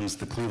Browns,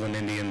 the Cleveland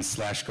Indians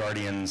 /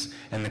 Guardians,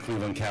 and the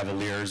Cleveland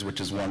Cavaliers, which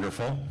is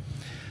wonderful.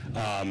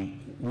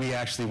 We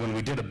actually, when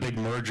we did a big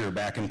merger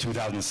back in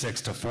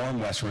 2006 to form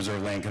Western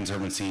Reserve Land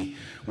Conservancy,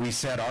 we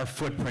said our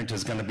footprint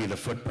is going to be the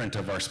footprint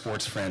of our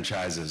sports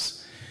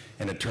franchises,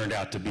 and it turned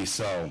out to be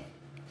so.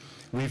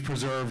 We've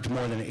preserved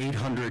more than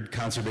 800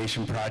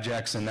 conservation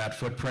projects in that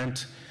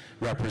footprint,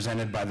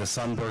 represented by the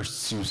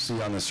sunbursts you see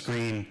on the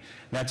screen.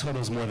 That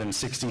totals more than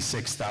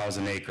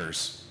 66,000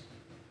 acres.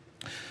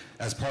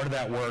 As part of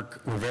that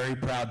work, we're very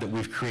proud that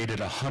we've created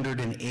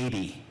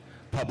 180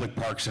 public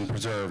parks and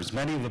preserves.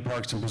 Many of the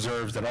parks and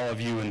preserves that all of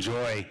you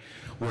enjoy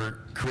were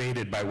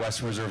created by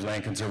Western Reserve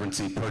Land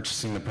Conservancy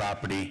purchasing the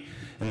property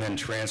and then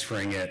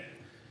transferring it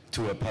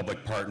to a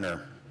public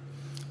partner.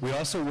 We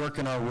also work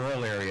in our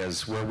rural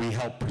areas where we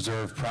help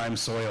preserve prime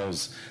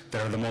soils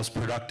that are the most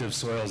productive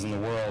soils in the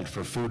world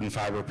for food and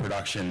fiber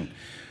production.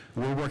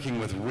 We're working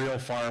with real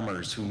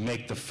farmers who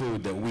make the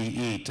food that we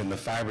eat and the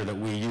fiber that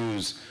we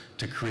use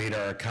to create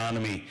our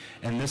economy,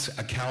 and this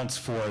accounts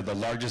for the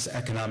largest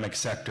economic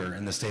sector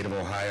in the state of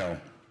Ohio.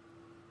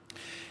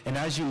 And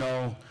as you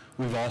know,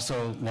 we've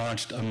also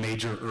launched a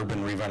major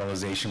urban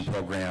revitalization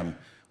program,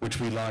 which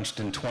we launched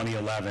in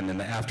 2011 in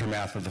the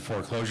aftermath of the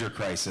foreclosure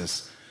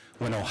crisis,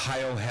 when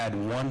Ohio had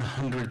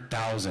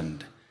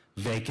 100,000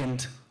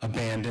 vacant,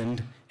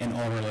 abandoned, and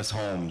ownerless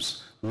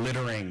homes,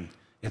 littering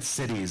its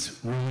cities,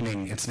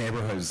 ruining its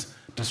neighborhoods,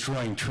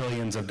 destroying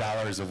trillions of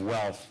dollars of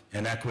wealth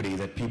and equity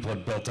that people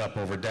had built up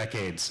over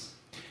decades.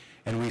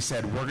 And we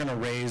said, we're going to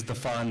raise the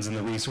funds and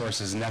the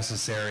resources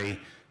necessary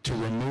to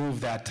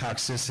remove that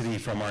toxicity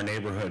from our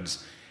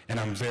neighborhoods. And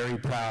I'm very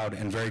proud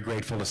and very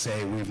grateful to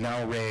say we've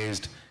now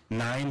raised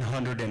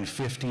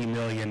 $950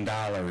 million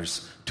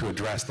to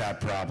address that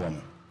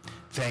problem.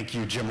 Thank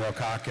you, Jim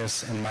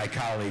Rokakis and my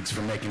colleagues,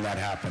 for making that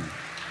happen.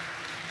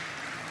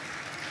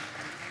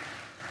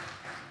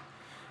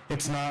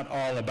 It's not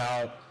all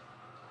about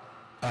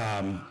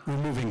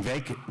removing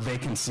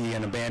vacancy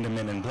and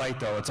abandonment and blight,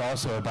 though. It's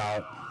also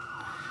about,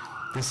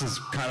 this is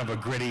kind of a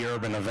gritty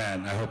urban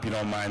event. I hope you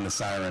don't mind the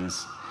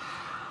sirens.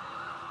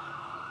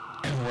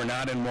 We're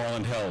not in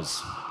Moreland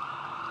Hills.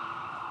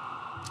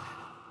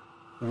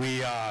 We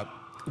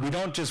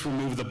don't just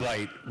remove the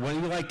blight. We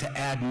like to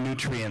add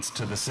nutrients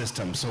to the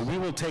system. So we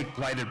will take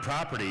blighted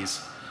properties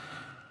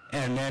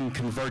and then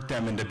convert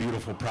them into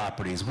beautiful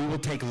properties. We will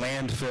take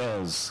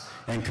landfills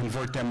and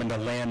convert them into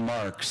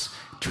landmarks,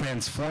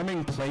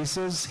 transforming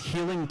places,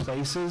 healing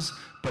places,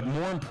 but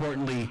more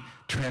importantly,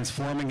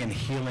 transforming and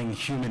healing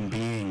human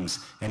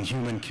beings and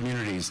human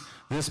communities.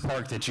 This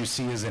park that you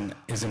see is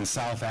in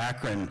South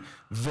Akron,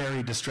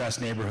 very distressed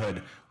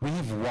neighborhood. We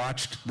have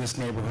watched this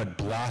neighborhood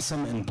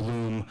blossom and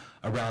bloom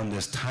around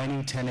this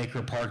tiny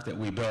 10-acre park that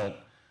we built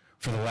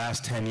for the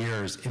last 10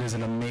 years. It is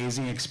an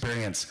amazing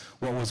experience.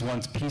 What was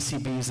once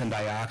PCBs and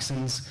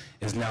dioxins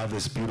is now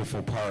this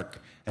beautiful park,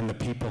 and the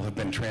people have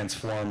been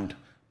transformed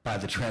by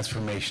the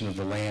transformation of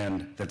the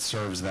land that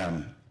serves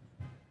them.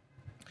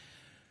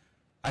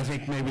 I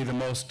think maybe the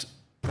most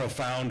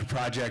profound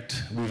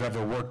project we've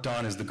ever worked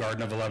on is the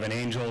Garden of 11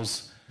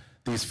 Angels.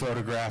 These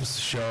photographs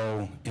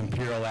show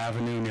Imperial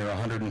Avenue near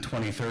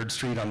 123rd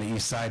Street on the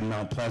east side in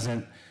Mount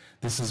Pleasant.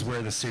 This is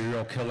where the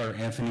serial killer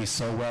Anthony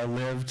Sowell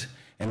lived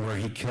and where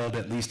he killed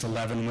at least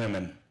 11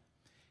 women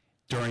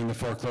during the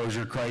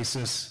foreclosure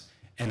crisis,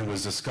 and it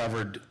was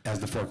discovered as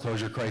the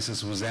foreclosure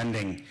crisis was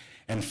ending.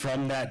 And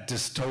from that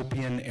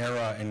dystopian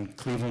era in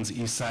Cleveland's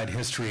East Side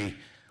history,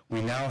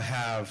 we now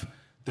have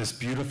this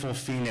beautiful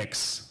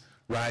phoenix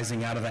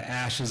rising out of the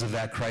ashes of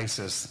that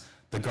crisis,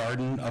 the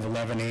Garden of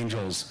 11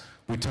 Angels.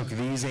 We took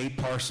these 8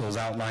 parcels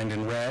outlined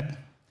in red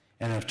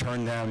and have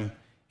turned them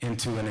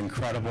into an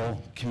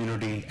incredible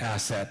community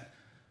asset,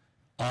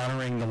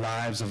 honoring the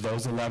lives of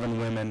those 11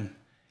 women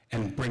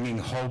and bringing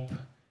hope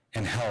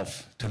and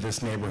health to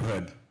this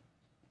neighborhood.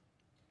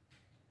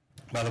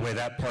 By the way,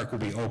 that park will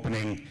be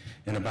opening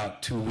in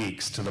about 2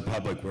 weeks to the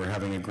public. We're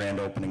having a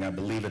grand opening. I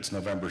believe it's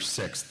November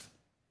 6th.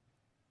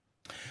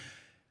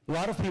 A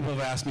lot of people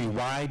have asked me,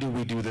 why do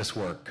we do this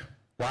work?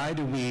 Why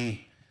do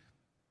we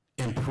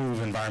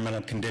improve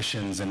environmental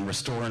conditions and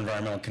restore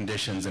environmental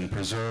conditions and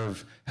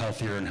preserve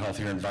healthier and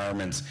healthier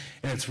environments?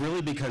 And it's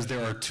really because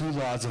there are 2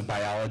 laws of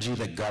biology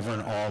that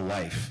govern all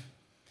life.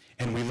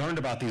 And we learned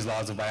about these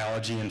laws of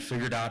biology and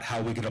figured out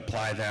how we could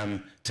apply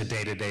them to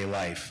day-to-day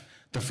life.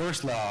 The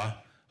first law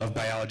of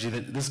biology,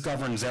 that this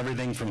governs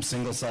everything from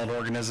single-celled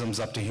organisms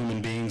up to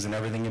human beings and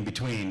everything in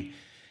between,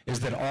 is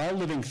that all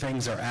living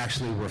things are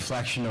actually a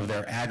reflection of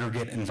their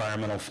aggregate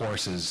environmental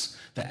forces,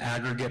 the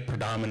aggregate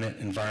predominant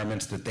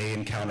environments that they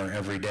encounter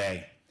every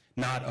day,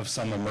 not of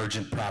some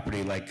emergent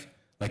property like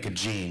a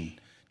gene.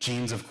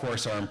 Genes, of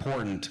course, are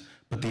important,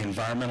 but the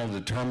environmental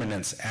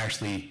determinants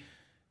actually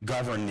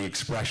govern the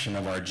expression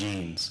of our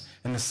genes.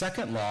 And the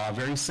second law,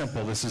 very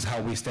simple, this is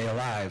how we stay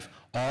alive.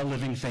 All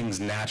living things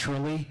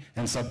naturally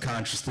and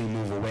subconsciously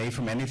move away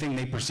from anything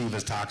they perceive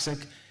as toxic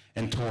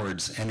and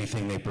towards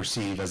anything they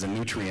perceive as a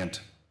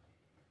nutrient.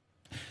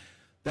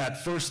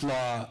 That first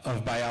law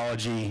of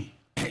biology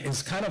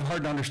is kind of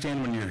hard to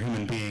understand when you're a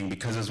human being,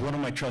 because as one of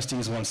my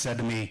trustees once said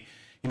to me,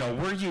 you know,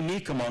 we're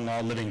unique among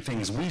all living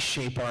things. We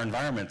shape our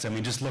environments. I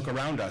mean, just look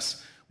around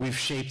us. We've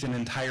shaped an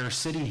entire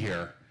city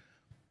here.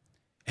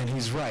 And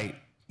he's right.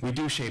 We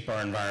do shape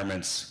our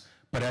environments.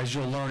 But as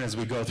you'll learn as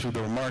we go through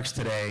the remarks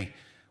today,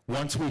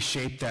 once we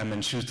shape them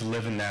and choose to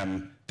live in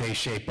them, they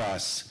shape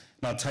us.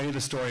 And I'll tell you the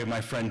story of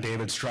my friend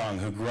David Strong,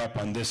 who grew up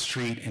on this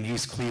street in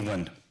East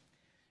Cleveland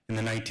in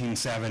the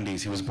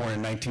 1970s. He was born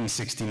in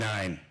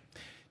 1969.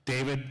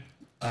 David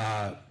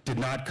did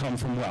not come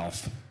from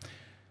wealth.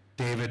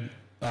 David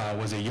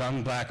was a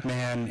young black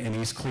man in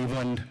East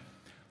Cleveland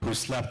who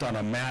slept on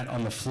a mat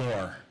on the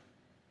floor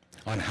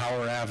on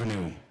Howard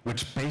Avenue,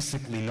 which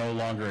basically no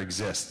longer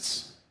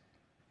exists.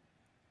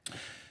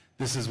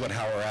 This is what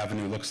Howard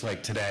Avenue looks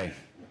like today.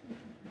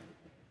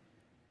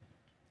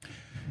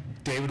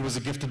 David was a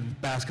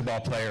gifted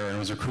basketball player and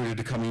was recruited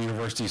to come to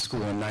university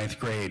school in 9th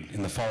grade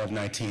in the fall of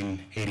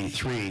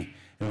 1983,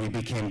 and we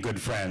became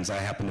good friends. I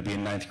happened to be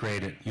in 9th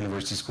grade at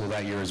university school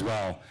that year as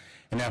well.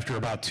 And after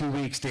about 2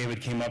 weeks,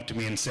 David came up to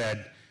me and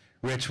said,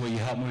 "Rich, will you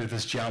help me with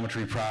this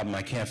geometry problem?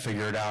 I can't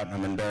figure it out.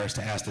 I'm embarrassed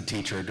to ask the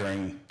teacher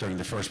during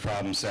the first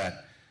problem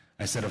set."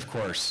 I said, "Of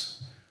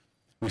course."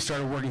 We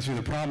started working through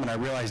the problem, and I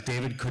realized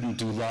David couldn't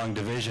do long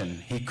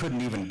division. He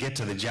couldn't even get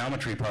to the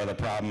geometry part of the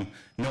problem.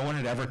 No one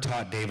had ever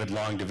taught David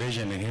long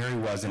division, and here he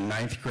was in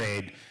 9th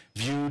grade,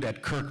 viewed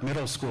at Kirk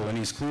Middle School in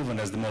East Cleveland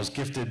as the most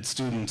gifted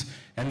student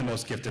and the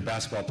most gifted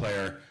basketball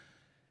player.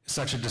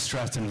 Such a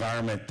distressed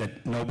environment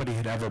that nobody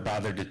had ever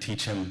bothered to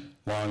teach him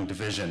long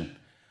division.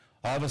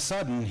 All of a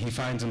sudden, he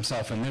finds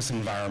himself in this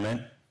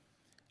environment.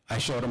 I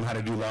showed him how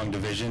to do long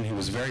division. He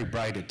was very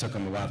bright. It took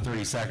him about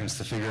 30 seconds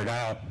to figure it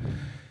out.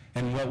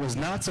 And what was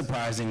not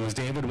surprising was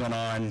David went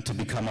on to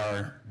become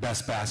our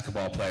best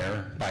basketball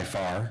player by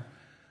far.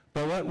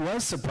 But what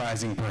was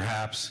surprising,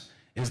 perhaps,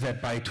 is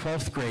that by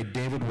 12th grade,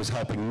 David was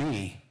helping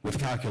me with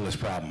calculus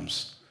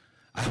problems.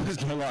 I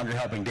was no longer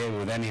helping David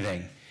with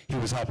anything. He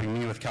was helping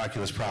me with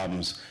calculus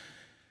problems.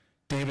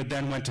 David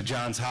then went to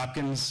Johns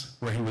Hopkins,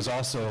 where he was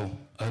also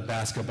a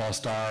basketball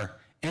star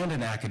and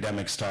an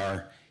academic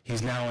star.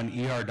 He's now an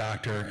ER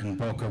doctor in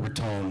Boca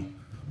Raton,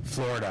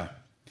 Florida.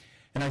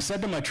 And I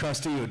said to my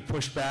trustee who had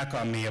pushed back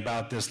on me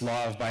about this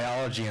law of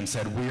biology and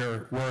said,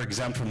 we're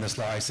exempt from this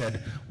law, I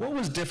said, what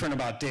was different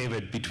about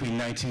David between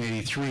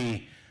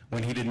 1983,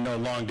 when he didn't know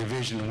long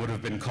division and would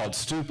have been called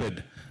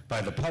stupid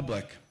by the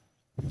public,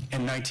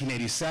 in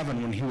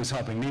 1987 when he was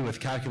helping me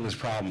with calculus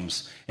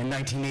problems, in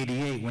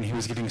 1988 when he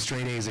was getting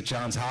straight A's at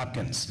Johns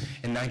Hopkins,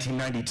 in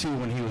 1992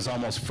 when he was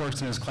almost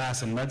first in his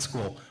class in med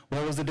school?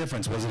 What was the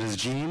difference? Was it his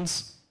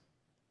genes?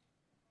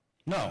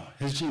 No,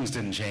 his genes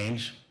didn't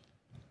change.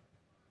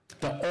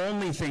 The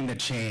only thing that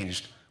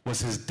changed was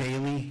his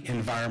daily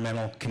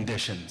environmental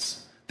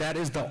conditions. That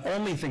is the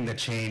only thing that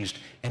changed,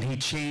 and he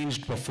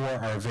changed before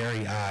our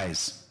very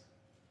eyes.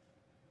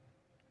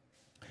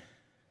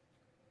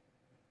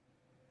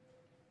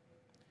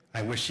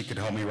 I wish she could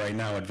help me right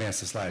now advance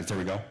the slides. There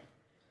we go.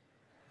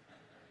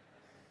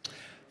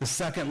 The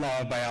second law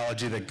of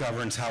biology that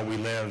governs how we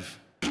live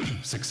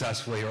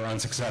successfully or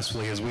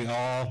unsuccessfully is we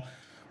all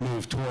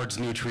move towards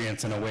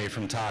nutrients and away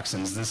from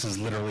toxins. This is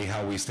literally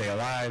how we stay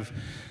alive.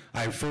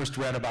 I first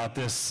read about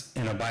this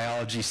in a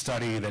biology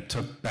study that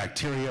took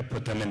bacteria,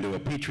 put them into a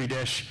petri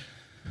dish.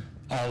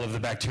 All of the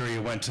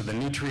bacteria went to the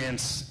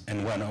nutrients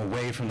and went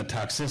away from the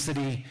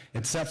toxicity,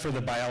 except for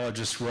the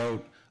biologist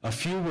wrote, a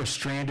few were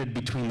stranded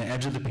between the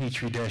edge of the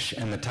petri dish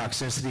and the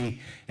toxicity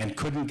and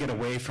couldn't get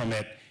away from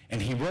it.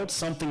 And he wrote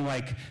something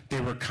like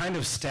they were kind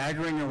of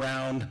staggering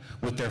around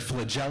with their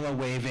flagella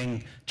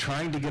waving,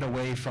 trying to get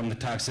away from the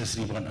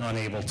toxicity but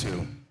unable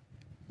to.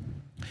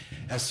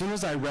 As soon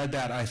as I read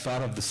that, I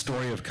thought of the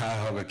story of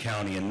Cuyahoga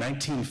County. In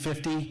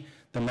 1950,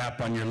 the map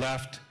on your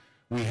left,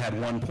 we had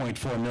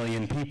 1.4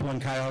 million people in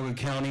Cuyahoga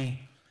County.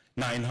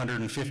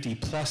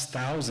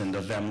 950,000+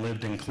 of them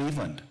lived in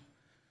Cleveland.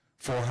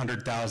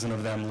 400,000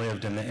 of them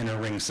lived in the inner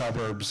ring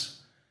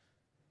suburbs.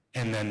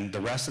 And then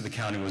the rest of the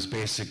county was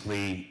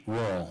basically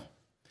rural.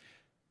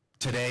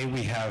 Today,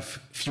 we have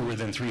fewer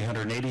than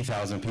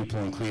 380,000 people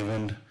in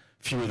Cleveland,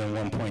 fewer than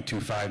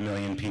 1.25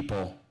 million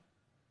people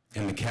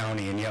in the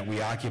county, and yet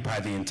we occupy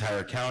the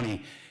entire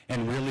county.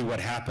 And really what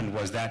happened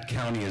was that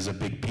county is a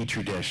big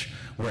petri dish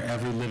where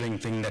every living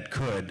thing that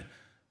could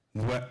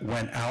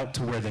went out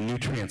to where the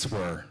nutrients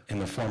were in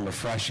the form of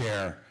fresh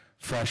air,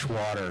 fresh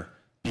water,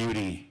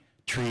 beauty,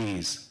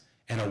 trees,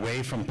 and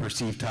away from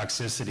perceived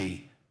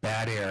toxicity,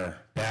 bad air,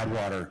 bad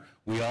water.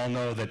 We all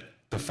know that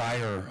the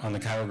fire on the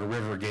Cuyahoga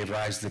River gave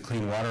rise to the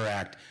Clean Water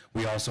Act.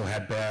 We also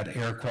had bad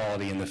air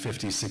quality in the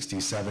 50s, 60s,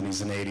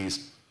 70s, and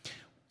 80s.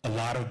 A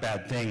lot of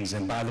bad things.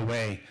 And by the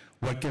way,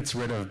 what gets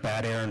rid of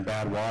bad air and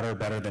bad water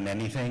better than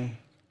anything?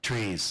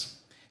 trees.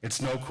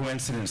 It's no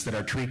coincidence that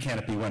our tree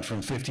canopy went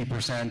from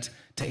 50%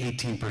 to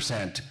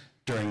 18%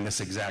 during this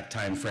exact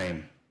time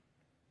frame.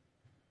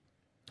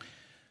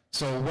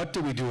 So what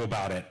do we do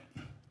about it?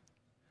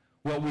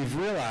 What we've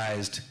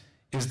realized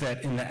is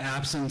that in the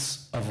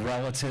absence of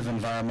relative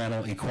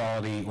environmental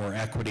equality or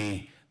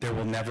equity, there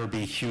will never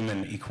be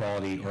human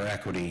equality or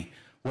equity.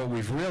 What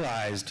we've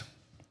realized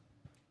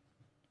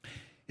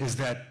is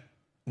that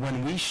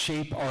when we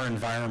shape our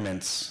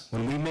environments,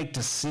 when we make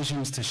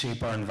decisions to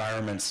shape our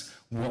environments,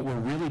 what we're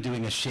really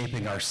doing is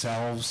shaping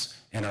ourselves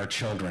and our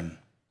children.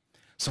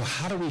 So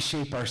how do we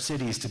shape our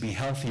cities to be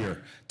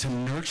healthier, to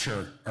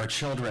nurture our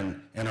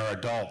children and our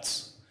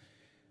adults?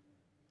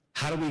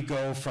 How do we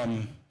go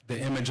from the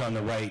image on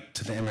the right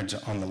to the image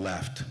on the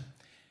left?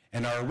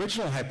 And our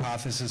original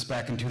hypothesis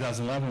back in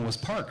 2011 was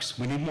parks.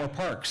 We need more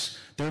parks.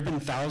 There have been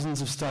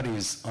thousands of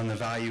studies on the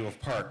value of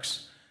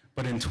parks.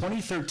 But in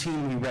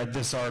 2013, we read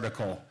this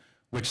article,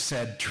 which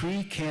said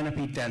tree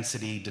canopy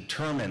density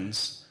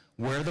determines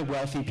where the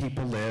wealthy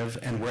people live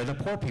and where the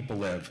poor people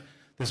live.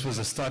 This was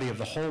a study of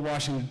the whole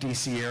Washington,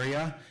 D.C.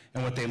 area,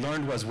 and what they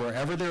learned was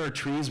wherever there are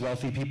trees,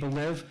 wealthy people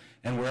live,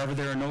 and wherever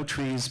there are no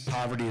trees,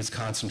 poverty is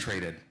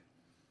concentrated.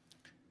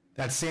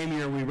 That same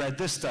year, we read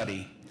this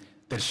study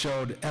that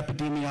showed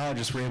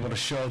epidemiologists were able to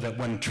show that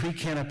when tree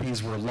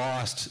canopies were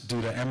lost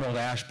due to emerald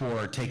ash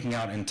borer taking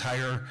out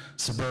entire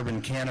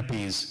suburban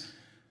canopies,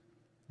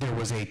 there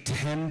was a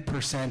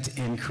 10%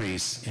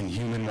 increase in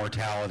human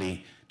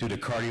mortality due to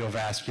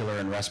cardiovascular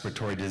and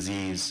respiratory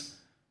disease.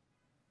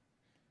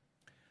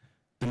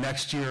 The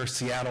next year,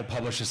 Seattle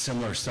published a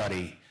similar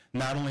study.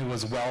 Not only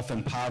was wealth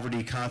and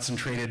poverty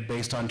concentrated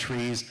based on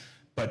trees,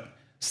 but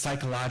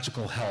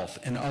psychological health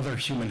and other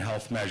human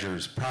health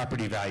measures,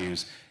 property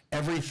values,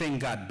 everything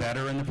got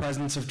better in the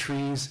presence of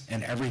trees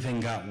and everything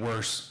got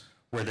worse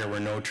where there were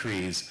no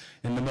trees.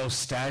 In the most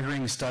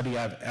staggering study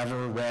I've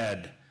ever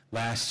read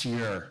last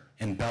year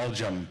in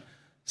Belgium,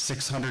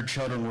 600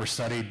 children were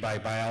studied by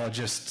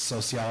biologists,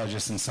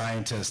 sociologists, and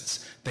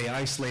scientists. They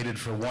isolated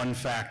for one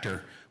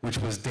factor, which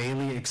was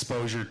daily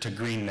exposure to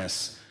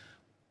greenness.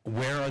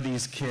 Where are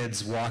these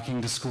kids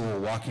walking to school,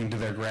 walking to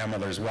their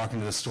grandmothers, walking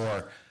to the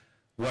store?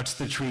 What's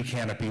the tree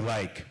canopy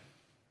like?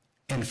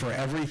 And for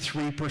every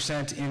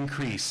 3%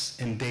 increase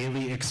in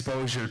daily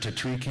exposure to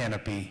tree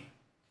canopy,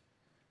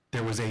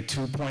 there was a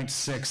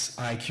 2.6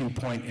 IQ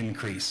point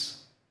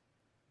increase.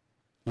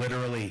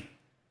 Literally,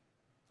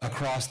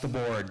 across the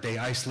board, they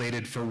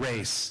isolated for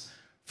race,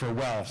 for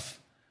wealth,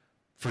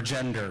 for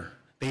gender.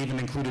 They even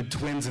included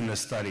twins in this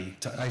study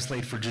to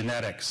isolate for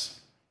genetics.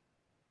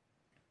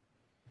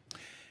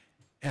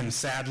 And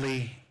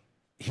sadly,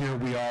 here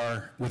we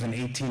are with an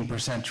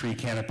 18% tree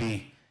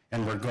canopy,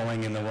 and we're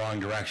going in the wrong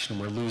direction.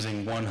 We're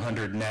losing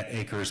 100 net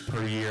acres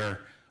per year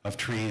of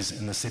trees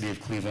in the city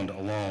of Cleveland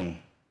alone.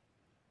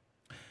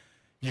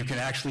 You can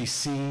actually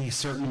see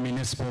certain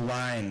municipal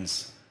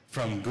lines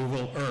from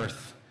Google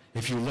Earth.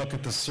 If you look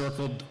at the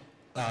circled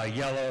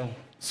yellow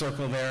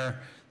circle there,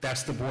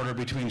 that's the border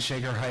between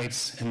Shaker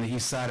Heights and the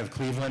east side of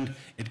Cleveland.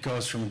 It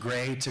goes from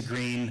gray to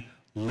green,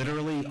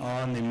 literally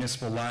on the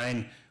municipal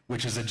line,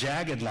 which is a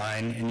jagged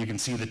line, and you can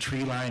see the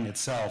tree line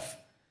itself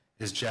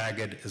is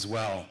jagged as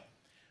well.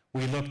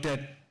 We looked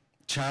at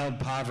child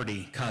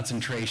poverty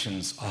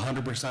concentrations,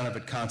 100% of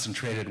it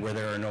concentrated where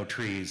there are no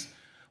trees.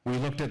 We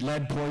looked at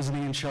lead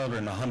poisoning in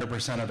children,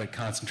 100% of it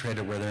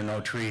concentrated where there are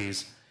no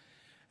trees.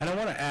 And I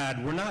want to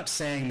add, we're not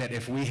saying that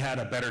if we had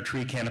a better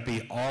tree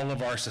canopy, all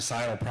of our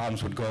societal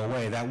problems would go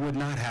away. That would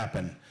not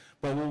happen.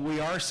 But what we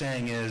are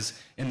saying is,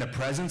 in the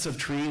presence of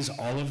trees,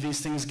 all of these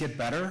things get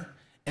better,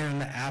 and in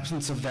the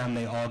absence of them,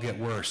 they all get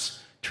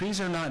worse. Trees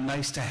are not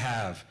nice to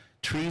have.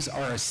 Trees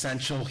are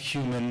essential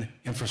human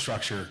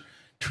infrastructure.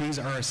 Trees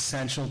are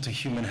essential to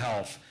human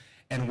health.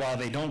 And while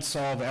they don't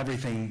solve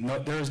everything,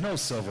 there is no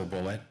silver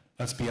bullet.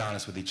 Let's be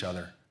honest with each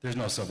other. There's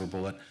no silver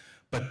bullet.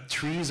 But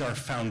trees are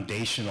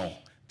foundational.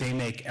 They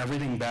make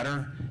everything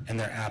better, and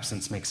their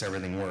absence makes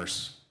everything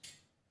worse,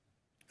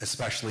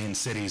 especially in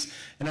cities.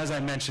 And as I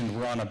mentioned,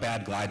 we're on a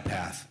bad glide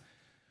path.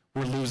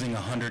 We're losing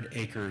 100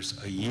 acres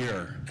a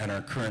year in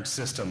our current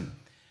system.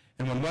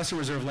 And when Western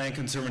Reserve Land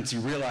Conservancy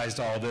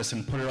realized all this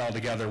and put it all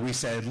together, we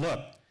said,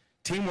 look,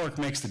 teamwork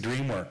makes the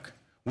dream work.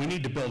 We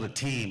need to build a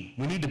team.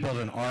 We need to build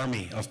an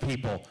army of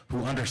people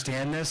who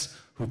understand this,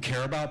 who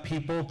care about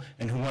people,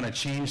 and who want to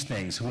change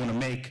things, who want to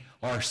make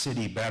our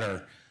city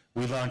better.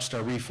 We launched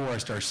our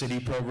Reforest, our city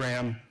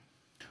program.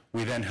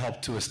 We then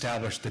helped to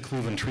establish the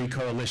Cleveland Tree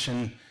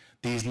Coalition.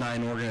 These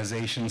 9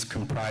 organizations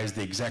comprise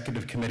the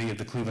executive committee of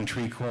the Cleveland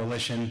Tree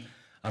Coalition.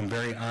 I'm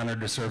very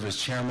honored to serve as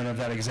chairman of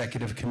that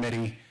executive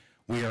committee.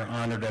 We are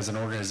honored as an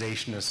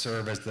organization to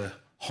serve as the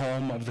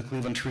home of the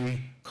Cleveland Tree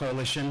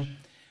Coalition.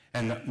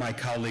 And my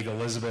colleague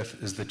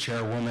Elizabeth is the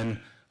chairwoman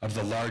of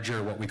the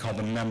larger, what we call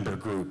the member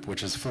group,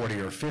 which is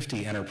 40 or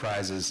 50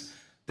 enterprises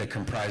that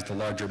comprise the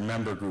larger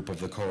member group of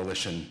the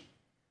coalition.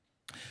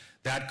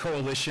 That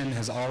coalition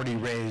has already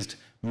raised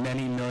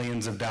many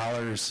millions of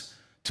dollars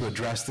to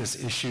address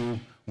this issue.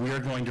 We are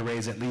going to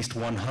raise at least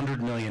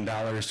 $100 million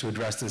to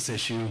address this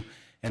issue,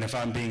 And if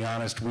I'm being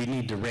honest, we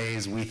need to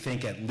raise, we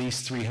think, at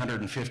least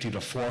 350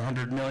 to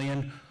 400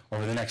 million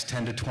over the next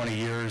 10 to 20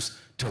 years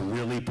to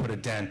really put a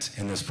dent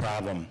in this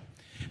problem.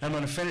 And I'm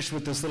going to finish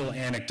with this little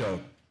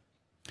anecdote.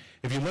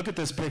 If you look at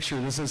this picture,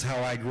 this is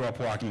how I grew up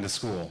walking to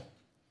school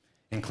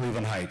in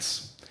Cleveland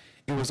Heights.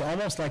 It was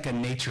almost like a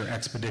nature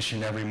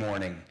expedition every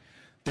morning.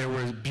 There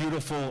were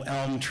beautiful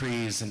elm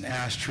trees and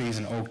ash trees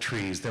and oak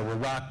trees. There were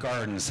rock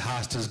gardens,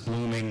 hostas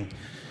blooming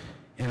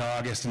in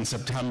August and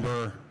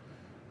September,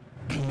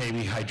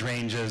 maybe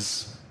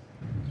hydrangeas.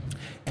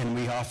 And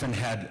we often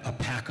had a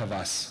pack of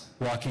us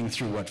walking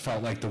through what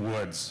felt like the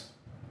woods.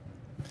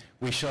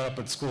 We showed up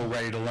at school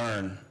ready to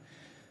learn.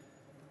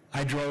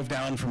 I drove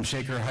down from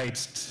Shaker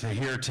Heights to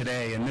here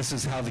today, and this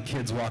is how the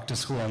kids walk to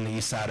school on the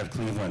east side of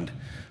Cleveland.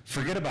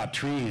 Forget about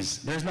trees.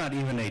 There's not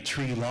even a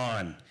tree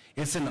lawn.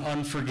 It's an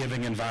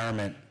unforgiving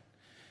environment.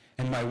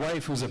 And my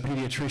wife, who's a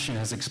pediatrician,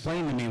 has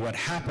explained to me what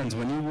happens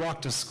when you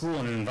walk to school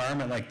in an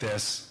environment like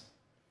this,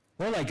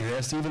 or like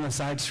this. Even the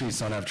side streets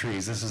don't have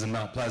trees. This is in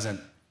Mount Pleasant.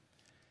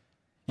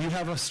 You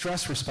have a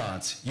stress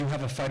response. You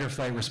have a fight or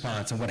flight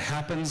response. And what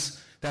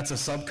happens, that's a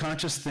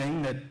subconscious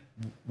thing that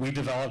we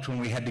developed when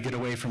we had to get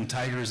away from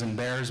tigers and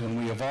bears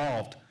when we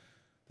evolved.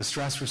 The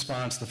stress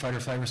response, the fight or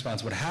flight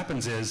response, what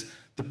happens is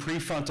the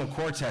prefrontal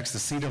cortex, the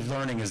seat of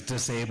learning, is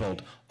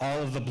disabled. All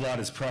of the blood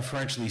is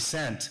preferentially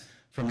sent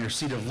from your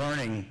seat of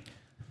learning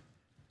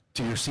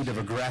to your seat of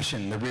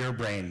aggression, the rear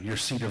brain, your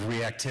seat of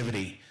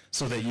reactivity,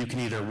 so that you can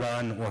either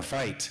run or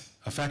fight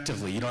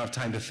effectively. You don't have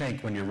time to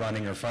think when you're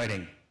running or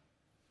fighting.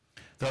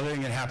 The other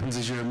thing that happens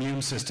is your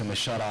immune system is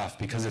shut off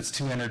because it's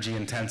too energy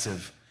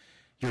intensive.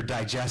 Your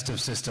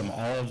digestive system,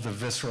 all of the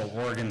visceral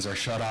organs are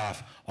shut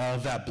off. All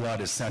of that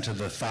blood is sent to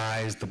the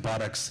thighs, the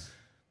buttocks,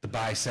 the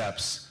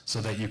biceps,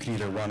 so that you can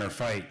either run or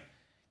fight.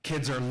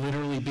 Kids are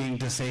literally being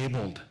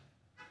disabled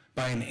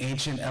by an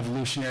ancient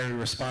evolutionary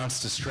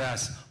response to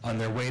stress on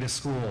their way to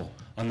school,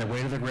 on their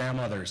way to their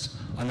grandmothers,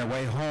 on their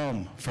way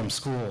home from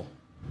school.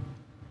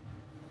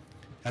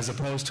 As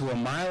opposed to a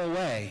mile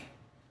away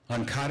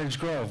on Cottage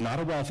Grove, not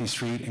a wealthy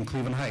street, in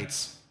Cleveland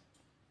Heights.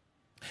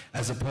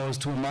 As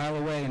opposed to a mile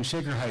away in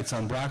Shaker Heights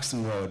on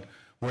Broxton Road,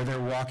 where they're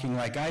walking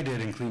like I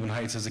did in Cleveland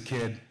Heights as a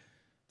kid,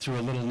 through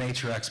a little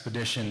nature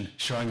expedition,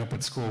 showing up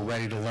at school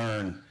ready to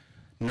learn,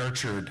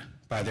 nurtured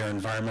by their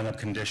environmental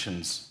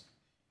conditions.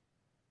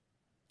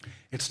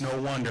 It's no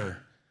wonder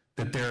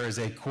that there is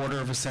a quarter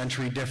of a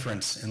century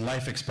difference in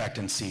life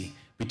expectancy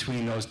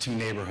between those two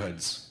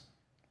neighborhoods.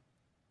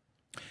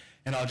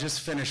 And I'll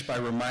just finish by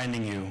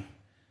reminding you,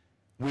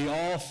 we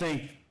all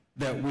think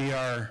that we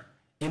are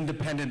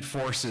independent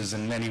forces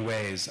in many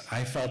ways.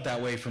 I felt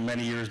that way for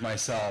many years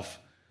myself,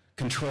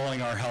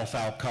 controlling our health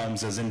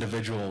outcomes as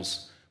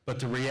individuals. But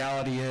the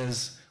reality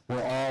is,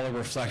 we're all a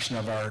reflection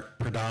of our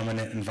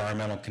predominant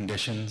environmental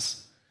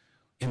conditions.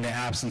 In the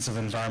absence of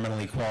environmental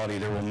equality,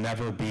 there will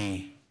never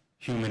be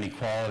human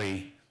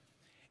equality.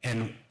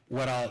 And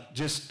what I'll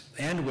just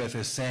end with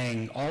is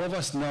saying, all of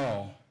us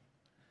know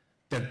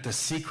that the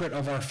secret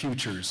of our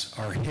futures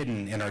are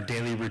hidden in our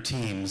daily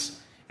routines.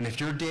 And if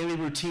your daily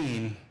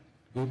routine,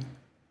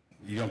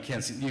 you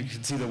can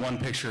see the one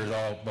picture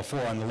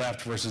before on the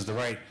left versus the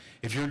right.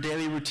 If your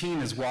daily routine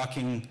is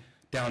walking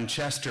down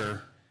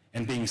Chester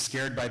and being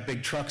scared by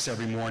big trucks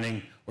every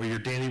morning, or your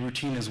daily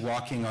routine is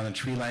walking on a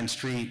tree-lined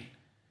street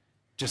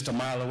just a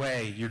mile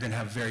away, you're going to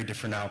have very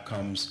different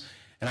outcomes.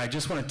 And I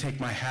just want to take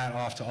my hat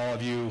off to all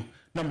of you,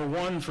 number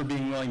one, for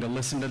being willing to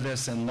listen to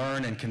this and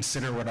learn and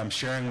consider what I'm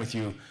sharing with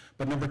you,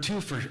 but number two,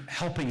 for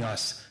helping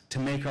us to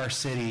make our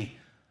city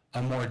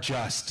a more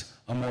just,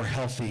 a more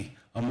healthy,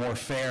 a more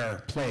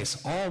fair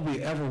place. All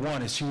we ever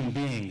want as human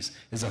beings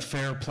is a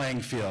fair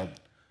playing field.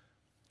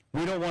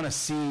 We don't want to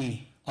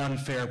see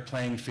unfair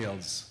playing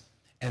fields.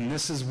 And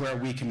this is where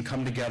we can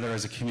come together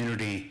as a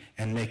community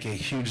and make a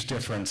huge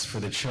difference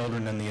for the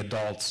children and the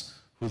adults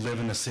who live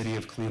in the city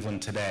of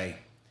Cleveland today.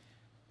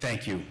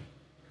 Thank you.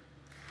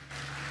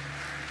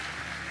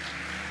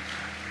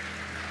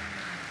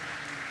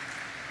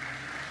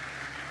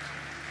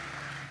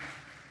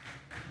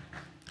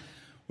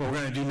 What we're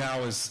going to do now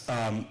is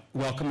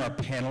welcome our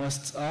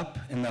panelists up,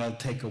 and then I'll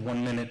take a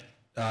 1-minute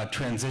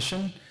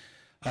transition,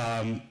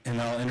 and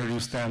I'll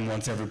introduce them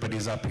once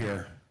everybody's up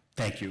here.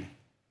 Thank you.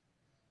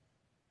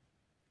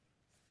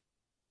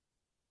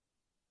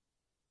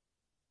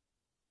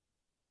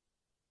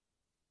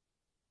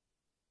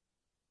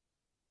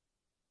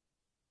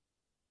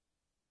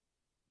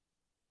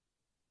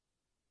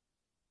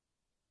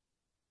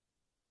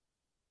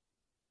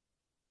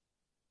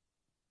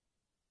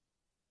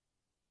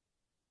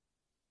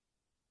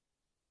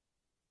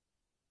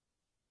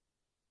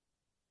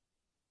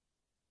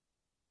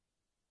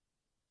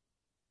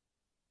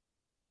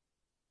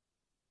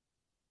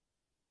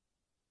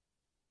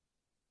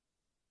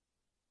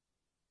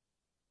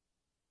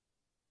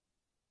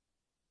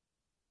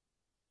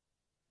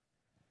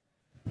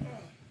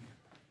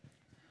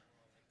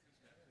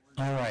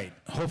 All right,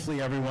 hopefully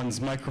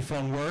everyone's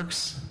microphone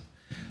works.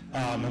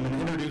 I'm going to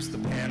introduce the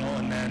panel,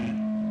 and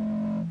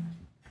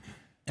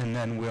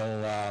then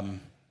we'll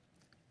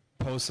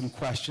pose some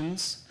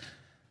questions.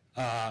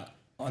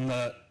 On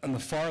the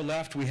far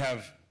left, we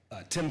have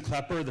Tim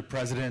Clepper, the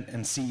president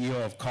and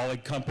CEO of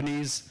Kaulig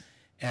Companies.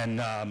 And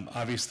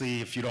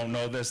obviously, if you don't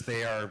know this,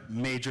 they are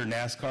major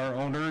NASCAR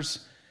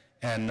owners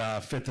and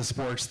fit the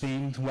sports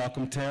theme.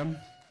 Welcome, Tim.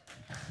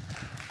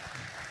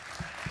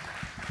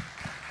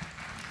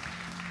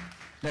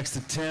 Next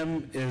to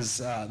Tim is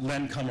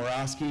Len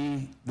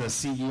Komoroski, the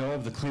CEO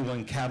of the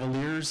Cleveland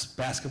Cavaliers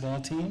basketball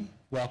team.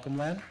 Welcome,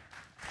 Len.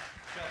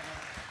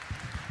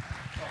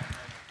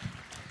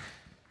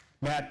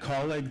 Matt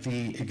Kaulig,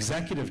 the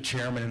executive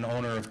chairman and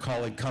owner of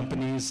Kaulig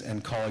Companies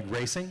and Kaulig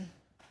Racing.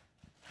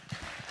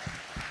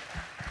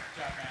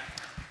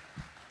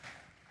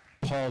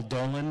 Paul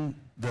Dolan,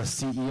 the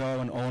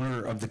CEO and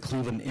owner of the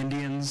Cleveland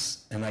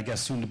Indians, and I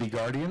guess soon to be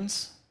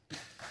Guardians.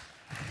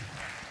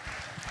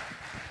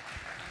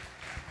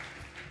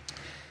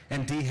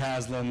 And Dee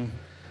Haslam,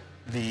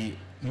 the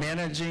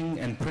managing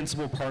and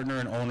principal partner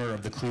and owner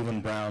of the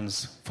Cleveland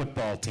Browns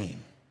football team.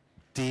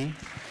 Dee,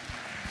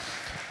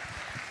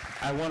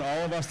 I want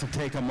all of us to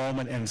take a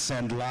moment and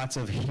send lots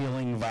of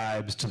healing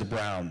vibes to the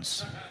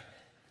Browns.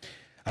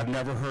 I've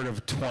never heard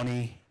of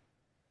 20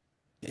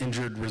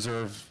 injured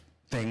reserve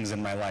things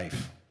in my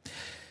life.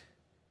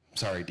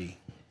 Sorry, Dee.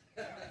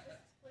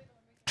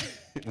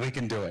 We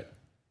can do it.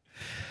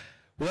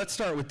 Well, let's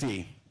start with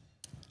Dee.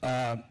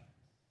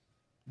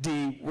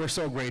 Dee, we're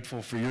so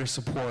grateful for your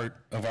support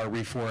of our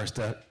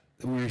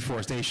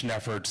reforestation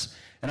efforts,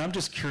 and I'm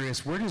just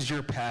curious, where does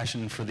your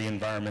passion for the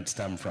environment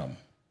stem from?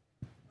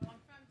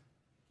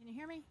 Can you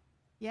hear me?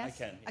 Yes?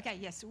 I can. Okay,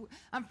 yes.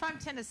 I'm from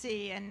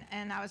Tennessee,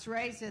 and I was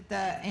raised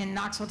in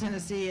Knoxville,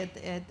 Tennessee,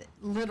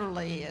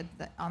 literally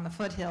on the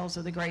foothills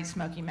of the Great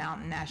Smoky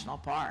Mountain National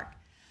Park.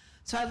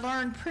 So I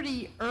learned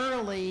pretty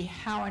early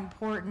how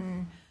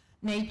important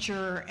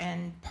nature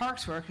and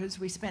parks were because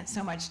we spent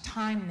so much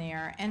time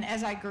there. And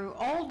as I grew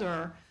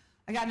older,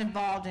 I got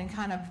involved in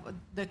kind of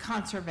the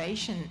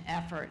conservation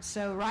efforts.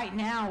 So right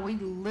now, we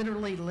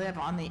literally live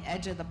on the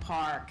edge of the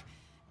park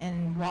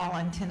in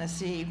Wallen,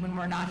 Tennessee. When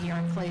we're not here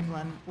in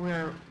Cleveland,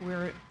 we're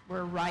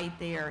right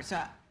there.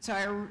 So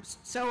I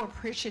so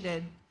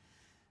appreciated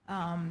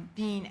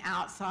being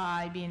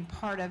outside, being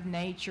part of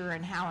nature,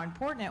 and how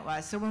important it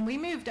was. So when we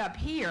moved up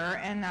here,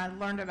 and I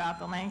learned about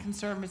the Land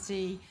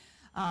Conservancy,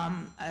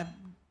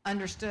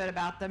 understood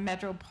about the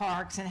metro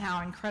parks and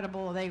how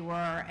incredible they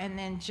were, and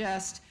then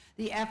just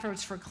the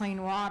efforts for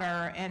clean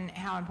water and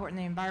how important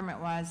the environment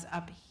was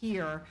up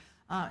here.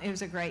 It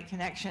was a great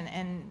connection,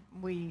 and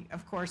we,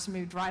 of course,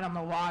 moved right on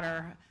the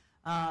water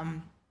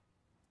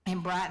in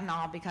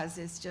Bracknell because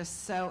it's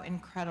just so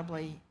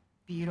incredibly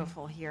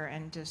beautiful here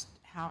and just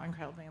how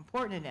incredibly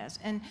important it is.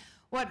 And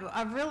what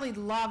I've really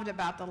loved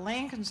about the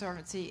Land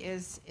Conservancy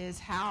is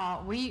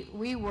how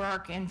we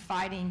work in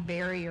fighting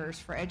barriers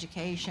for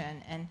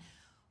education. And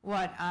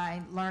what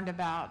I learned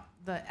about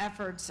the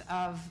efforts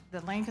of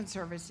the Land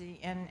Conservancy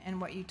and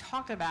what you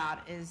talked about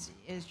is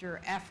your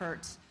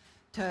efforts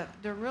to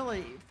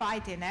really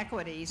fight the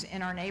inequities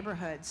in our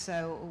neighborhoods.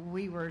 So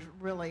we were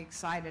really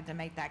excited to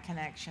make that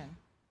connection.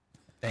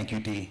 Thank you,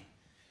 Dee.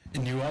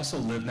 And you also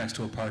live next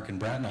to a park in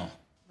Bracknell.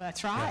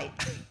 That's right.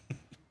 Yeah.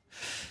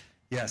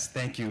 Yes,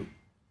 thank you.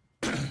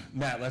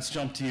 Matt, let's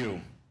jump to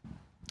you.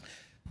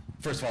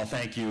 First of all,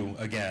 thank you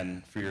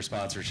again for your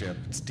sponsorship.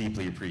 It's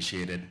deeply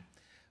appreciated.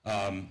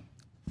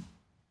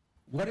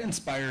 What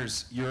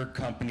inspires your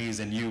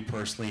companies and you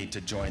personally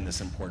to join this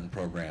important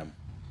program?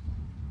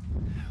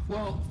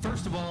 Well,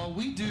 first of all,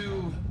 we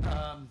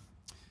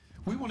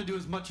want to do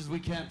as much as we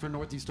can for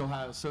Northeast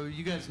Ohio. So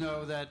you guys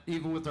know that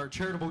even with our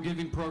charitable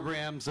giving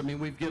programs, I mean,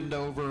 we've given to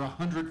over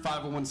 100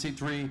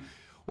 501c3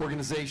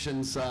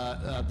 organizations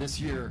this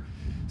year.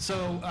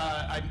 So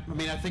I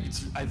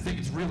think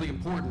it's really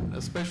important,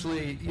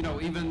 especially, you know,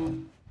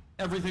 even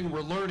everything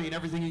we're learning,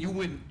 everything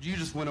you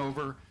just went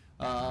over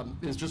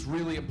is just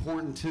really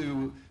important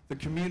to the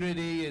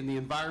community and the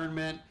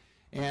environment,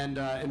 and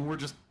we're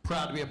just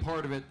proud to be a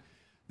part of it.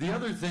 The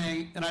other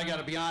thing, and I got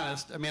to be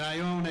honest, I mean,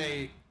 I own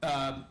a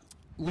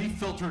leaf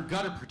filter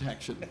gutter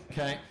protection,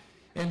 okay?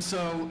 And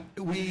so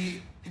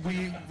we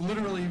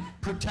literally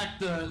protect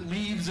the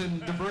leaves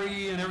and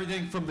debris and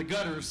everything from the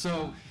gutters.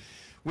 So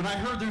when I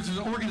heard there's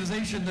an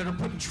organization that are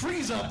putting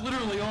trees up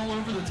literally all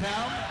over the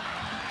town,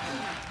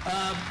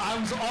 I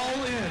was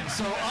all in.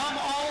 So I'm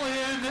all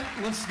in.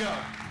 Let's go.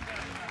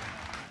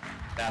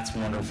 That's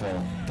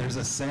wonderful. There's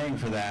a saying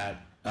for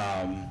that,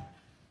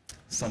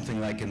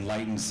 something like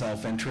enlightened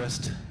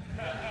self-interest.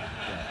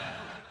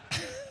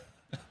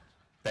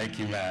 Thank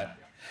you, Matt.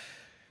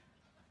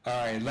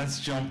 All right,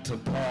 let's jump to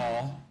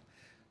Paul.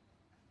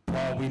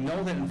 Paul, we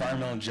know that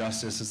environmental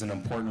justice is an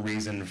important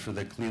reason for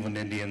the Cleveland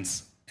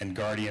Indians and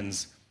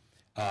Guardians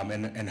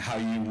and how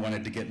you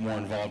wanted to get more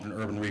involved in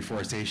urban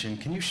reforestation.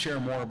 Can you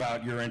share more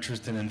about your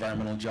interest in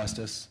environmental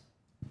justice?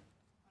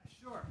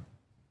 Sure.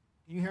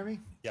 Can you hear me?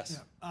 Yes.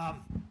 Yeah.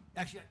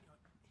 Actually,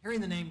 hearing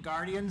the name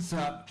Guardians,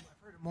 I've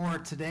heard it more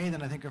today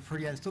than I think I've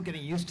heard yet. I'm still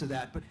getting used to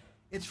that, but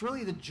it's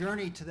really the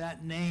journey to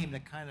that name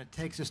that kind of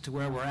takes us to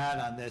where we're at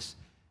on this.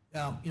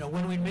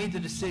 When we made the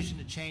decision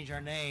to change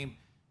our name,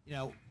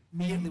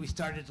 immediately we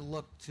started to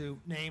look to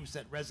names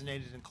that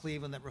resonated in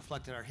Cleveland that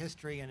reflected our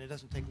history, and it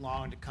doesn't take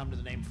long to come to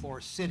the name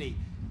Forest City.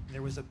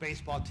 There was a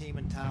baseball team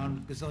in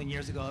town a gazillion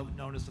years ago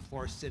known as the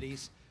Forest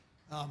Cities.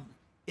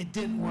 It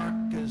didn't work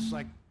because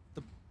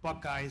the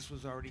Buckeyes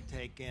was already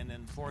taken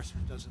and Forest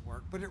doesn't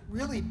work, but it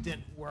really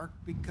didn't work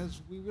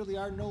because we really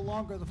are no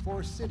longer the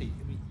Forest City.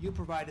 I mean, you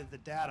provided the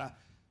data.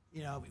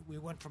 We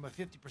went from a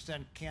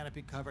 50%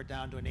 canopy cover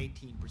down to an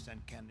 18%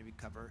 canopy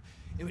cover.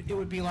 It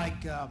would be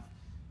like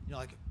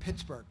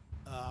Pittsburgh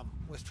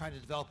was trying to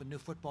develop a new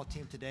football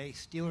team today.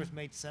 Steelers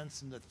made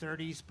sense in the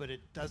 30s, but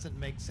it doesn't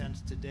make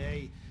sense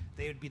today.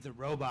 They would be the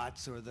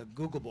Robots or the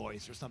Google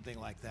Boys or something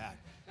like that.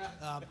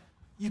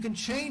 You can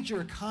change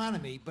your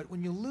economy, but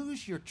when you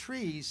lose your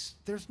trees,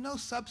 there's no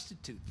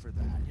substitute for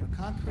that.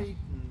 Concrete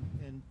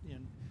and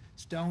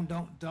stone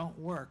don't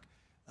work.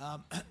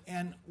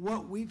 And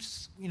what we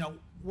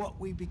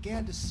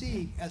began to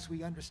see as we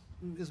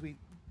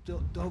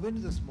dove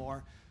into this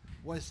more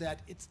was that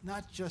it's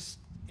not just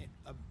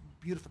a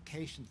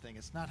beautification thing.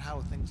 It's not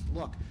how things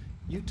look.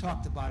 You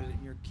talked about it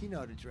in your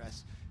keynote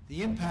address.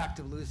 The impact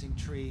of losing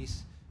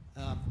trees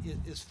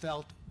is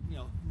felt,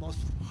 most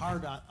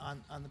hard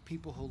on the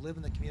people who live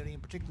in the community,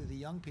 and particularly the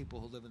young people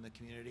who live in the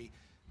community.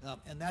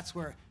 And that's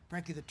where,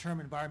 frankly, the term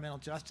environmental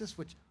justice,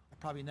 which I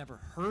probably never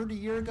heard a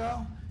year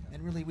ago,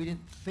 and really we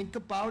didn't think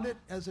about it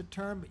as a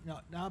term,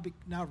 but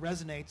now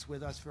resonates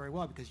with us very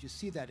well because you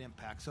see that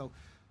impact. So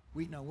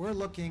we're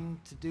looking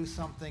to do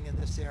something in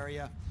this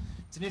area.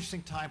 It's an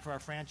interesting time for our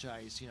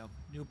franchise,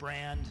 new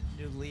brand,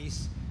 new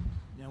lease.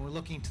 We're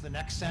looking to the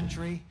next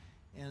century.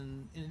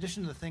 And in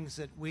addition to the things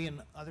that we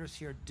and others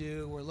here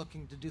do, we're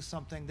looking to do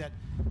something that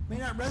may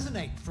not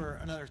resonate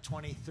for another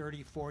 20,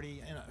 30,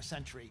 40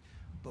 century,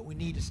 but we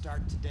need to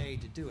start today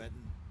to do it,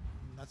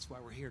 and that's why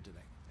we're here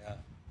today. Yeah,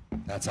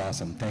 that's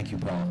awesome. Thank you,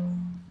 Paul.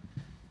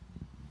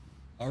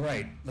 All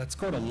right, let's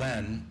go to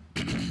Len.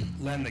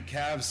 Len, the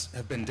Cavs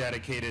have been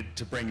dedicated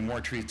to bringing more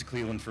trees to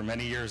Cleveland for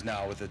many years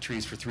now with the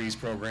Trees for Threes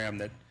program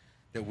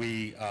that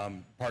we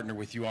partnered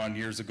with you on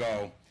years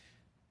ago.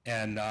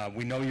 And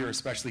we know you're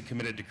especially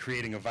committed to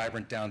creating a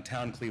vibrant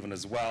downtown Cleveland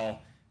as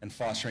well and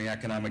fostering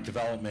economic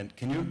development.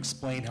 Can you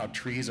explain how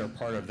trees are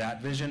part of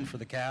that vision for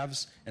the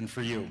Cavs and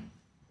for you?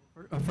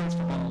 First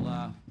of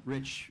all,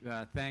 Rich,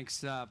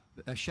 thanks. A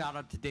shout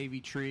out to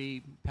Davey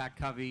Tree, Pat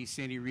Covey,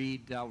 Sandy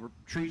Reed.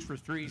 Trees for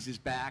Threes is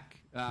back.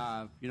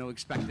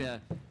 Expect to,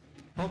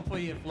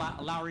 hopefully if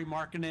Lowry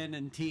Markkinen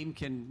and team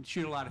can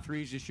shoot a lot of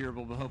threes this year,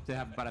 we'll hope to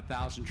have about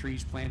 1,000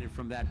 trees planted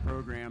from that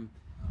program.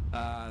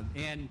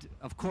 And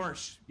of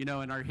course, in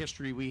our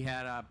history, we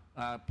had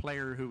a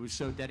player who was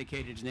so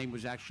dedicated. His name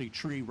was actually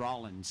Tree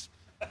Rollins,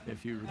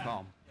 if you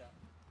recall.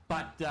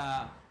 But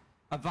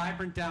a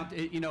vibrant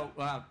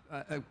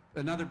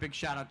another big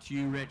shout out to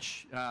you,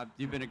 Rich.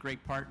 You've been a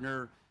great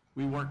partner.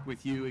 We worked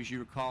with you, as you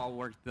recall,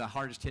 worked the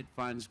hardest hit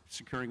funds,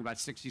 securing about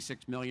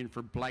 $66 million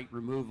for blight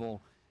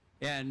removal.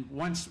 And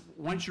once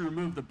you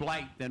remove the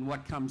blight, then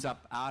what comes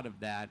up out of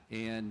that?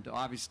 And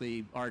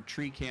obviously, our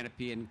tree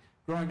canopy, and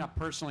growing up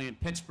personally in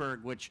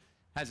Pittsburgh, which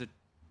has a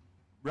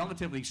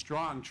relatively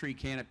strong tree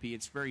canopy,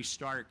 it's very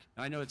stark.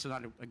 I know it's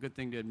not a good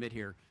thing to admit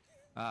here,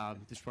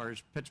 as far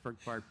as Pittsburgh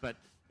part, but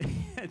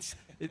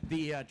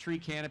the tree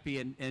canopy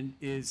and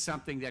is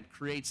something that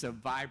creates a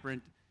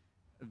vibrant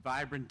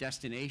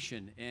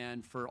destination.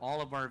 And for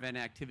all of our event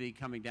activity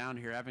coming down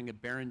here, having a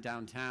barren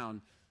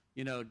downtown,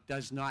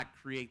 does not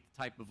create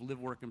the type of live,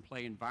 work, and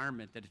play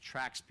environment that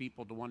attracts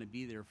people to want to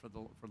be there for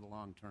the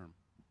long term.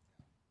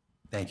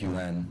 Thank you,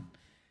 Len.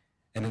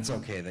 And it's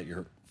okay that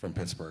you're from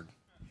Pittsburgh.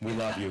 We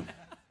love you.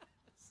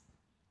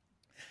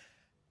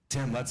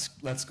 Tim,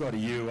 let's go to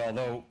you.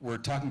 Although we're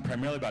talking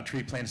primarily about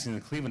tree planting in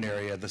the Cleveland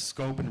area, the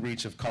scope and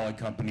reach of Kaulig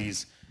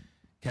Companies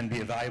can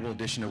be a valuable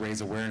addition to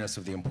raise awareness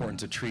of the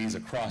importance of trees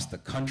across the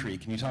country.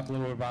 Can you talk a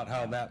little bit about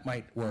how that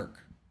might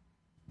work?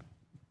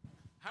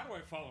 How do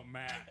I follow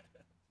Matt?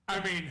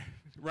 I mean,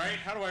 right?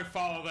 How do I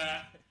follow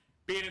that?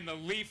 Being in the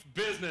leaf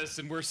business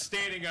and we're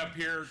standing up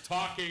here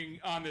talking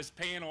on this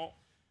panel.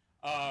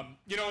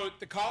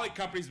 The Kaulig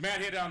Companies, Matt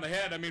hit it on the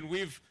head. I mean,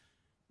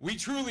 we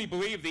truly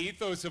believe the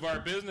ethos of our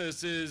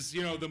business is,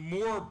 the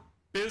more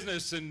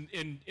business and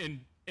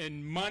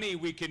money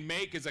we can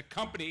make as a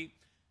company,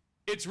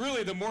 it's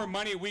really the more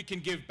money we can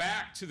give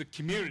back to the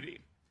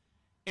community.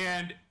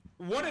 And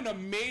what an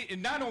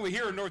amazing, not only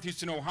here in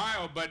Northeastern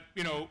Ohio, but,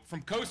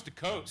 from coast to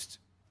coast.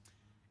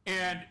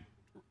 And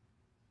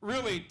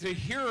really to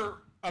hear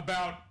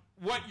about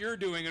what you're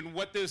doing and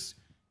what this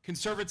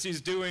Conservancy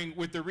is doing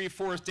with the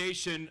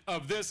reforestation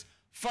of this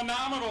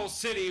phenomenal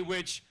city,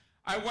 which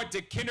I went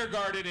to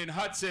kindergarten in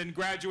Hudson,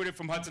 graduated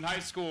from Hudson High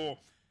School,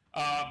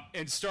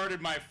 and started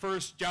my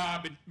first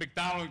job at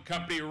McDonald &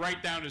 Company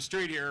right down the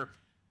street here.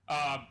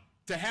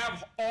 To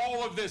have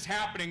all of this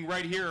happening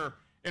right here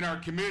in our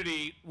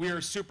community, we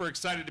are super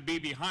excited to be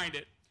behind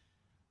it.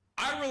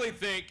 I really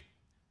think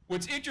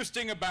what's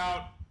interesting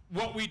about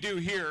what we do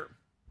here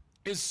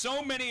is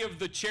so many of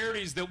the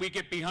charities that we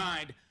get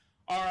behind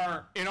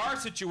are, in our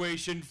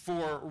situation,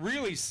 for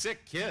really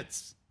sick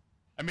kids.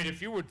 I mean,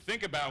 if you would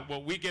think about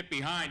what we get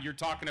behind, you're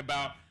talking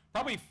about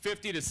probably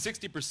 50 to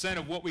 60%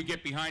 of what we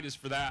get behind is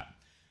for that.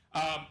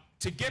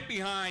 To get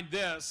behind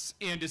this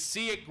and to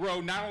see it grow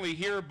not only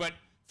here but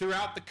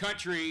throughout the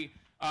country,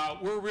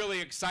 we're really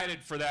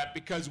excited for that,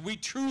 because we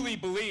truly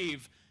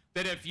believe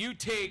that if you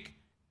take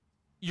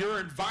your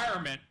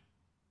environment,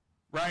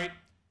 right,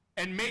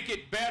 and make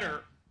it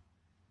better,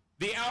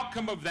 the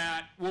outcome of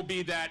that will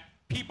be that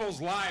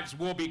people's lives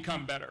will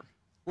become better.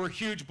 We're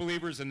huge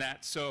believers in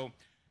that. So,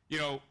 you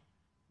know,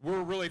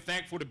 we're really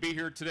thankful to be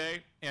here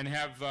today and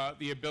have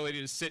the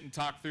ability to sit and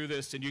talk through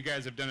this, and you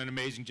guys have done an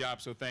amazing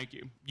job, so thank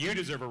you. You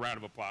deserve a round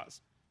of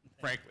applause,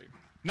 frankly.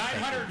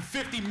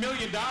 $950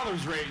 million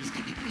raised.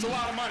 It's a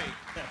lot of money.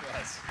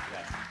 Yes,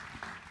 yes.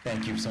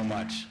 Thank you so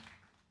much,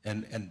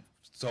 and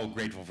so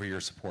grateful for your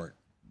support.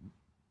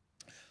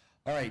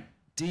 All right,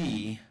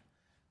 Dee,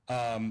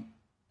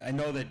 I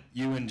know that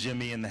you and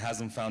Jimmy and the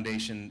Haslam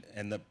Foundation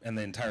and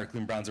the entire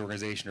Cleveland Browns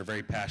organization are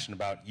very passionate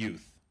about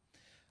youth.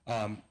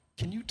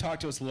 Can you talk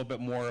to us a little bit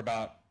more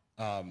about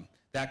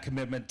that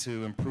commitment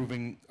to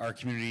improving our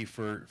community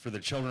for the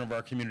children of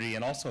our community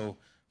and also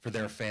for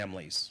their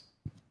families?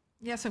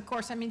 Yes, of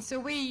course. I mean, so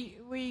we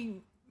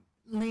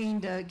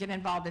lean to get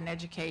involved in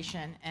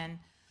education and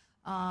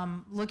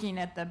looking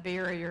at the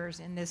barriers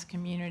in this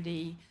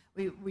community.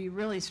 We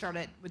really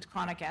started with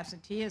chronic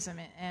absenteeism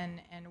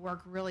and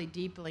work really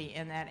deeply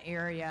in that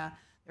area.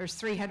 There's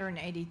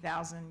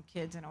 380,000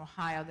 kids in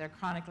Ohio that are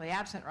chronically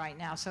absent right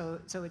now, so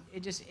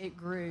it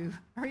grew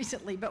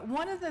recently. But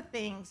one of the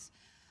things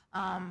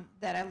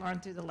that I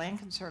learned through the Land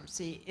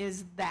Conservancy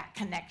is that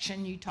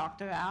connection you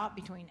talked about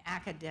between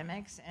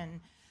academics and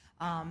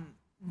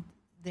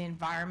the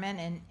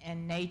environment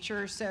and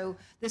nature. So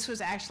this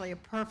was actually a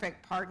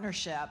perfect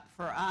partnership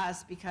for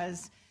us,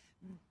 because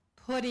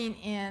putting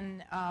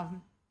in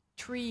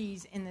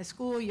trees in the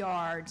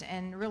schoolyards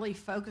and really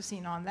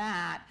focusing on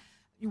that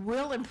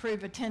will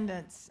improve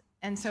attendance.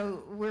 And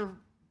so we're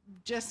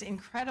just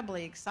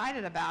incredibly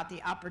excited about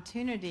the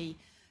opportunity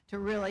to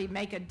really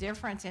make a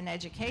difference in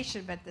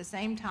education, but at the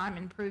same time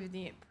improve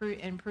the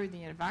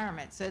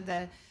environment. So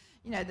the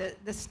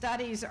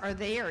studies are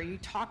there. You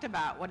talked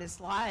about what it's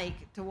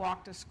like to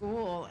walk to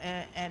school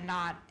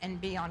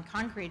and be on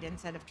concrete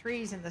instead of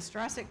trees, and the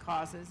stress it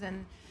causes.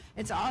 And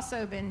it's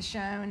also been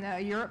shown,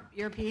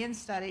 European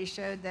study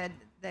showed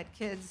that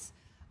kids,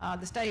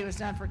 the study was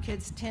done for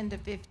kids 10 to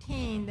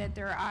 15, that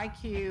their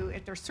IQ,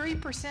 if there's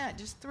 3%,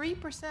 just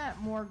 3%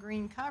 more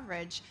green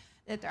coverage,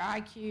 that their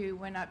IQ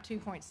went up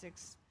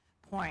 2.6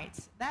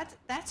 points.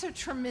 That's a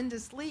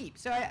tremendous leap.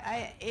 So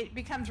it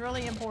becomes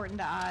really important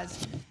to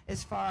us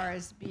as far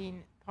as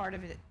being part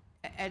of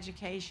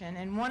education.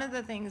 And one of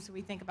the things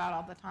we think about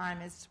all the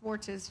time is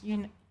sports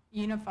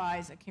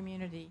unifies a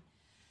community,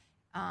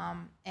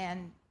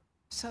 and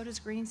so does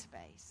green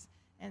space.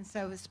 And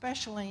so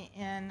especially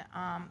in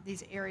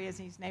these areas,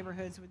 these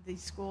neighborhoods with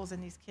these schools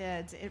and these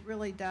kids, it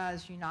really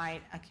does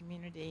unite a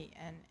community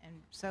and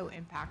so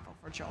impactful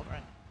for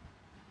children.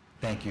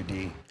 Thank you,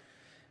 Dee.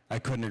 I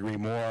couldn't agree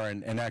more,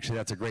 and actually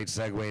that's a great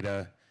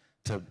segue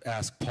to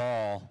ask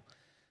Paul.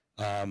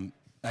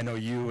 I know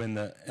you and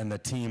the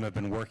team have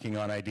been working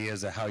on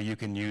ideas of how you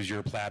can use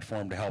your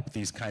platform to help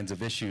these kinds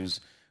of issues.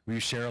 Will you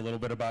share a little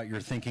bit about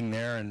your thinking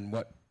there and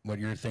what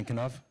you're thinking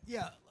of?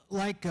 Yeah,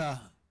 like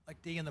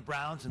Dee and the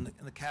Browns and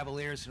the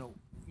Cavaliers,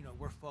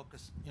 we're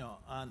focused,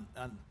 on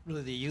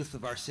really the youth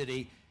of our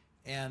city,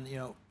 and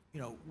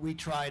we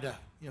try to,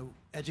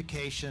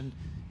 education,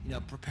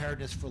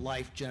 preparedness for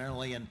life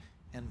generally, and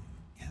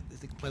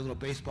if they can play a little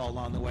baseball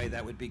along the way,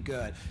 that would be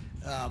good.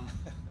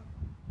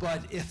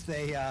 But if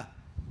they,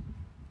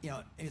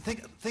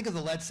 think of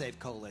the Lead Safe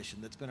Coalition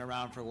that's been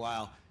around for a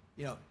while.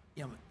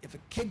 If a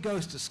kid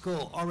goes to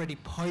school already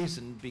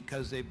poisoned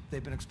because they've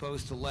been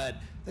exposed to lead,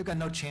 they've got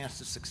no chance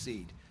to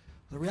succeed.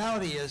 The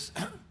reality is,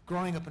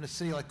 growing up in a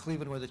city like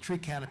Cleveland where the tree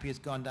canopy has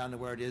gone down to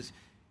where it is,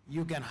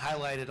 you again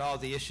highlighted all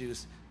the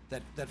issues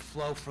that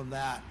flow from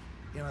that.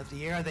 If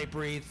the air they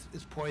breathe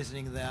is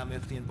poisoning them,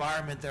 if the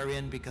environment they're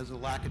in because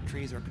of lack of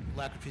trees or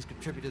lack of trees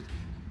contributed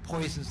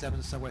poisons them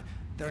in some way,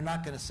 they're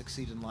not going to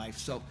succeed in life.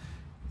 So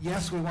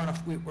yes,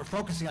 we're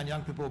focusing on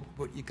young people,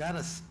 but you got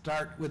to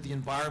start with the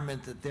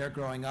environment that they're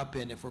growing up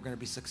in if we're going to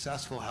be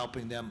successful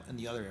helping them in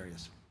the other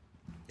areas.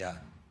 Yeah.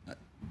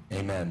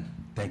 Amen.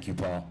 Thank you,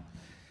 Paul.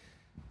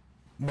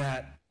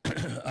 Matt,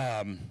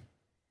 I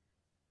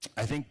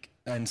think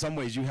in some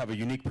ways you have a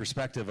unique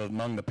perspective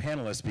among the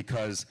panelists,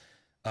 because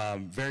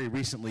very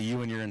recently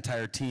you and your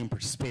entire team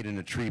participated in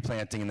a tree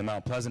planting in the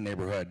Mount Pleasant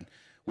neighborhood,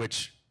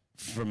 which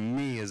for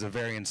me is a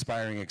very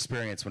inspiring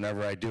experience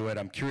whenever I do it.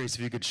 I'm curious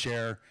if you could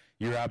share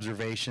your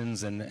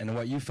observations and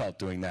what you felt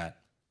doing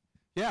that.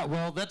 Yeah,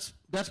 well, that's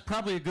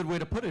probably a good way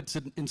to put it. It's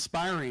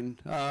inspiring.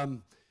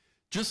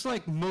 Just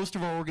like most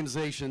of our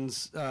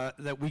organizations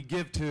that we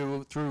give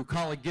to through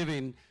Kaulig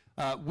Giving,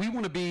 we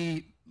want to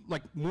be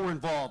like more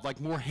involved, like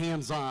more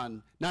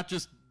hands-on, not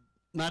just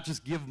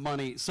give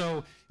money.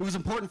 So it was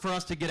important for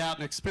us to get out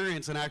and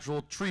experience an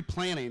actual tree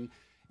planting.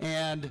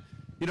 And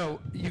you know,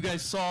 you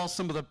guys saw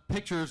some of the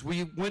pictures.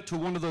 We went to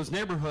one of those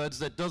neighborhoods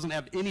that doesn't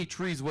have any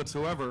trees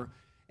whatsoever,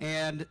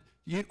 and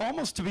you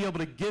almost to be able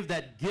to give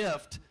that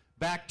gift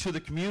back to the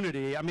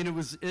community. I mean, it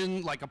was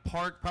in like a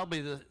park,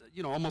 probably the,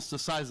 you know, almost the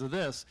size of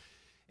this.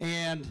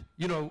 And,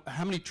 you know,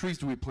 how many trees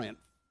do we plant?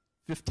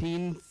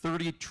 15,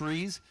 30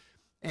 trees.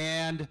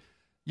 And,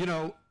 you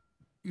know,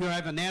 I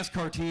have a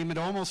NASCAR team. It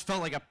almost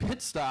felt like a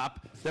pit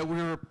stop that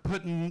we were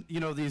putting, you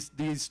know,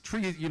 these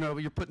trees, you know,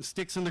 you're putting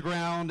sticks in the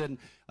ground and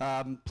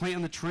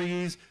planting the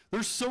trees.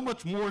 There's so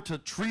much more to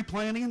tree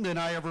planting than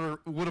I ever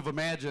would have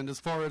imagined, as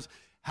far as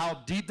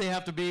how deep they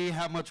have to be,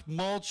 how much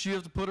mulch you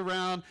have to put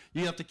around.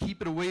 You have to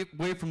keep it away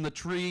from the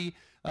tree,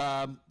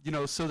 you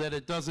know, so that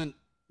it doesn't,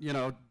 you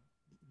know,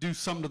 do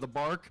something to the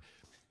bark.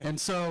 And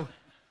so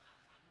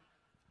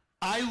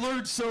I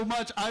learned so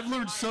much. I've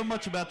learned so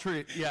much about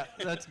trees. Yeah,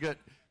 that's good.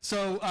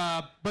 So,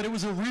 but it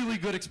was a really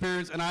good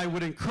experience, and I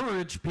would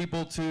encourage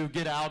people to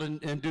get out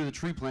and do the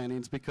tree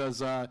plantings,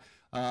 because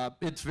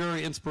it's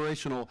very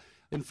inspirational.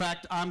 In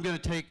fact,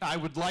 I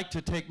would like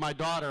to take my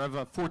daughter. I have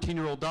a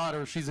 14-year-old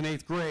daughter. She's in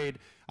 8th grade.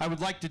 I would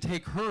like to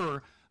take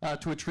her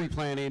to a tree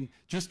planting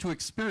just to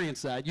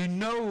experience that. You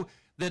know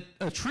that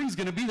a tree's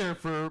going to be there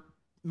for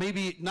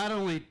maybe not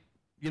only,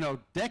 you know,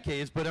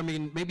 decades, but I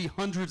mean, maybe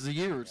hundreds of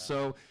years.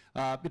 So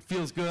it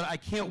feels good. I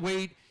can't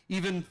wait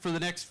even for the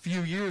next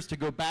few years to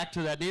go back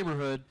to that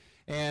neighborhood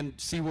and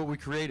see what we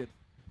created.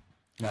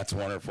 That's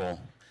wonderful.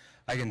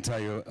 I can tell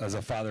you, as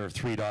a father of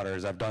 3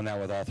 daughters, I've done that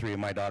with all 3 of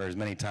my daughters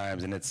many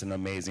times, and it's an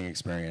amazing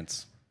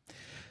experience.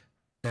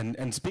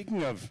 And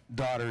speaking of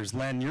daughters,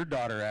 Len, your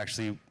daughter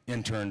actually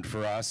interned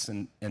for us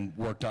and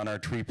worked on our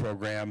tree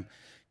program.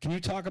 Can you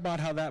talk about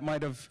how that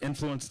might have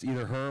influenced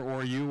either her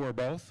or you or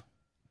both?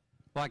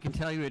 Well, I can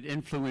tell you it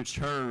influenced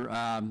her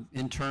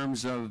in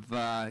terms of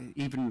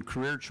even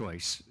career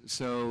choice.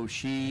 So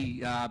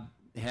she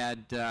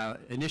had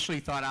initially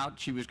thought out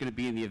she was going to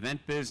be in the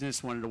event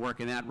business, wanted to work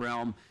in that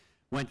realm,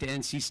 went to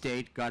NC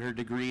State, got her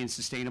degree in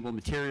sustainable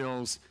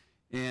materials,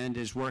 and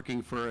is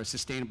working for a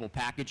sustainable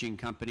packaging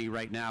company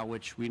right now,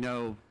 which we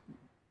know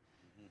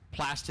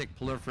plastic,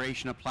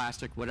 proliferation of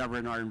plastic, whatever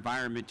in our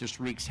environment just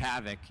wreaks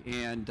havoc.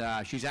 And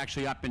she's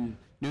actually up in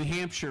New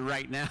Hampshire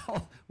right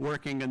now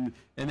working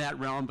in that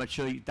realm, but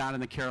she down in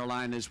the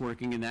Carolinas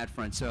working in that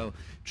front. So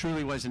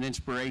truly was an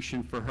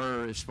inspiration for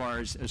her as far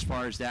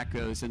as that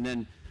goes. And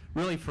then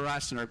really for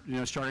us, and our, you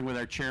know, starting with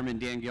our chairman,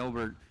 Dan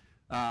Gilbert,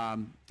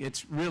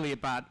 it's really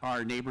about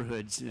our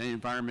neighborhoods and the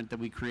environment that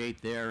we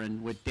create there.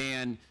 And with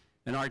Dan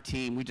and our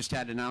team, we just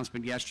had an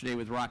announcement yesterday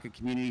with Rocket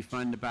Community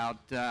Fund about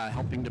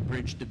helping to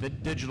bridge the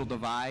digital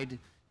divide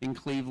in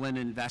Cleveland,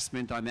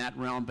 investment on that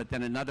realm. But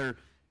then another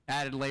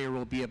added layer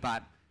will be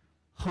about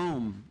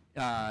home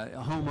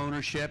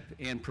ownership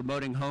and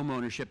promoting home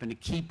ownership. And a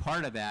key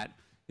part of that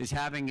is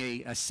having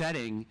a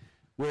setting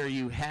where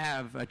you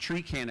have a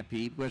tree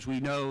canopy, because we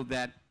know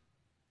that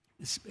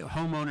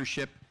home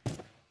ownership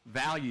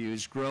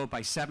values grow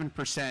by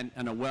 7%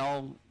 in a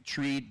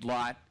well-treed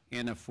lot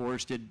in a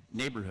forested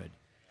neighborhood.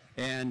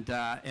 And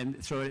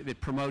so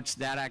it promotes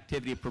that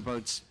activity. It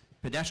promotes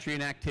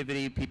pedestrian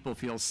activity. People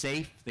feel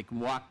safe. They can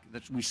walk.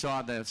 We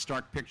saw the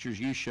stark pictures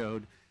you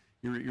showed.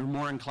 You're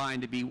more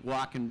inclined to be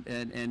walking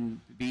and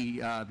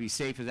be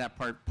safe as that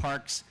part.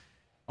 Parks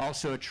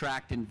also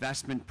attract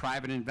investment,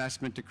 private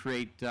investment, to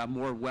create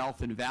more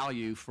wealth and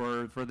value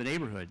for the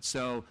neighborhood.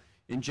 So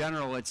in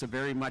general, it's a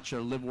very much a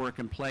live, work,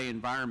 and play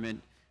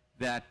environment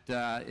that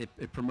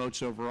it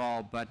promotes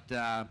overall. But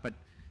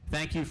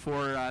thank you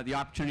for the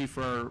opportunity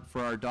for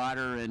our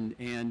daughter,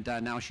 and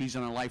now she's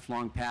on a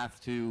lifelong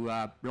path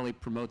to really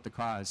promote the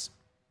cause.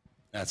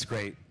 That's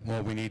great.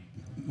 Well, we need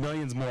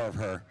millions more of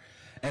her.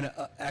 And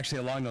actually,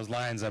 along those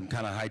lines, I'm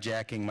kind of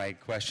hijacking my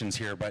questions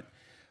here, but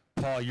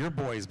Paul, your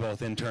boys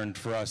both interned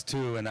for us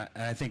too, and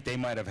I think they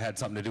might have had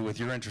something to do with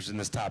your interest in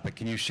this topic.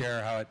 Can you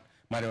share how it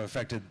might have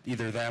affected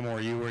either them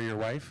or you or your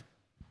wife?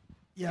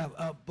 Yeah,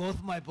 both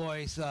of my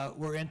boys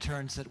were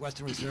interns at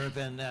Western Reserve,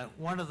 and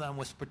one of them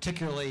was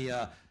particularly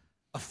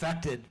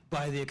affected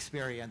by the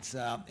experience,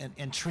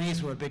 and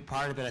trees were a big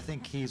part of it. I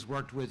think he's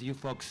worked with you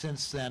folks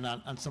since then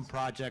on some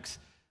projects.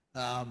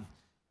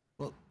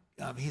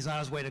 He's on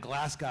his way to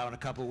Glasgow in a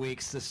couple of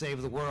weeks to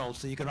save the world,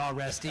 so you can all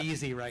rest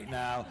easy right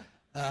now.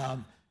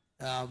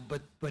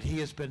 But he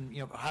has been,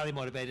 you know, highly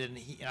motivated, and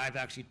I've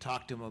actually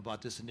talked to him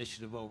about this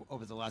initiative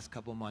over the last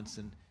couple of months,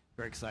 and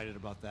very excited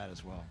about that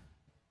as well.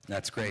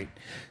 That's great.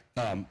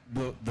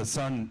 The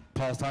son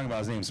Paul's talking about,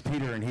 his name's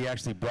Peter, and he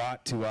actually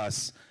brought to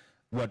us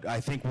what I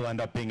think will end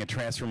up being a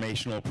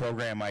transformational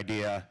program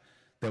idea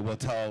that we'll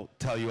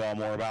tell you all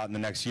more about in the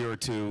next year or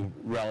two,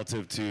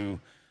 relative to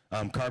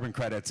carbon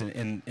credits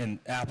and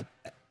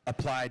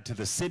applied to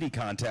the city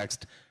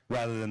context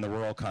rather than the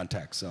rural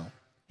context. So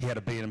he had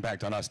a big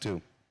impact on us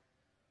too.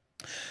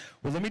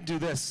 Well, let me do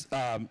this.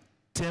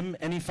 Tim,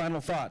 any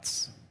final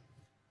thoughts?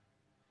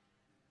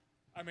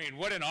 I mean,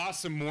 what an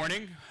awesome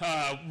morning.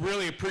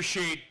 Really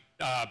appreciate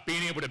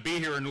being able to be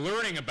here and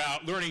learning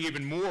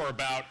even more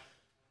about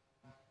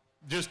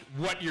just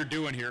what you're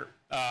doing here.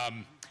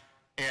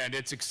 and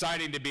it's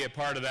exciting to be a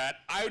part of that.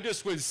 I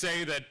just would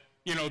say that,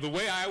 you know, the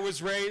way I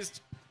was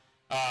raised,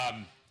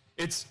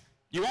 it's,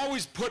 you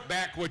always put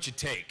back what you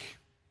take.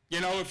 You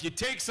know, if you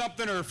take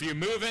something or if you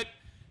move it,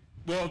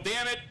 well,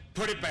 damn it,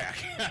 put it back.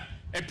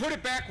 And put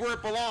it back where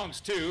it belongs,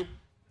 too.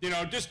 You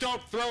know, just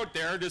don't throw it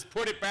there, just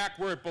put it back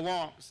where it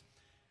belongs.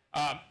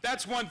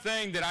 That's one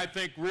thing that I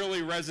think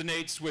really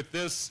resonates with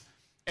this.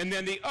 And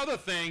then the other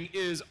thing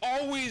is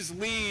always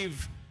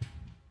leave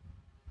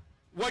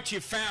what you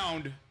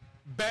found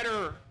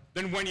better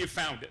than when you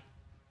found it.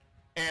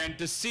 And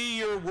to see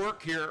your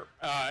work here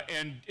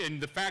and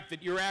the fact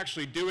that you're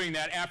actually doing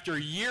that after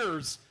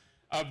years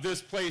of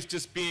this place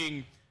just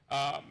being,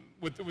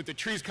 with the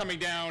trees coming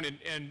down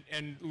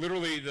and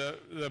literally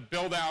the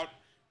build out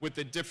with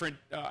the different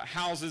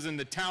houses and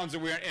the towns that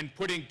we're in, and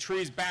putting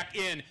trees back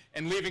in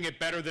and leaving it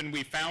better than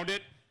we found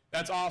it,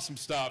 that's awesome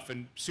stuff,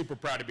 and super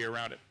proud to be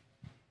around it.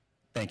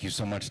 Thank you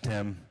so much,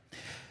 Tim.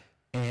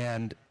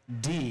 And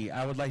Dee,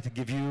 I would like to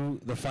give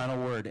you the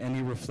final word.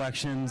 Any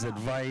reflections,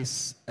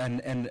 advice,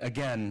 and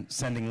again,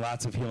 sending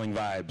lots of healing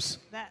vibes.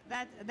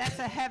 That's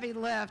a heavy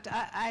lift.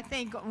 I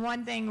think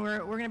one thing,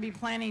 we're going to be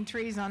planting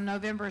trees on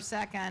November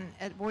 2nd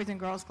at Boys and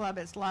Girls Club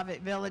at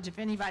Slavic Village if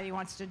anybody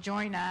wants to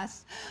join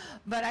us.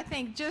 But I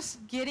think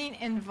just getting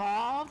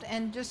involved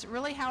and just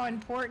really how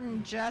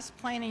important just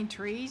planting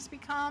trees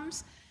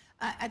becomes.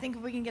 I think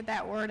if we can get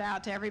that word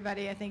out to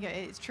everybody, I think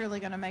it's truly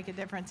going to make a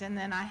difference. And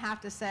then I have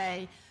to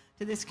say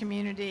to this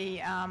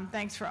community,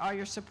 thanks for all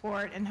your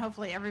support, and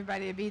hopefully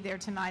everybody will be there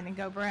tonight, and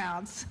go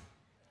Browns.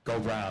 Go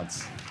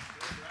Browns.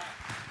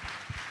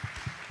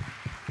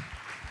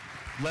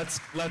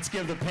 Let's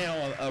give the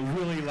panel a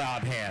really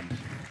loud hand.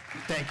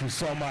 Thank you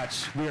so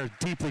much. We are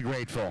deeply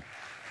grateful.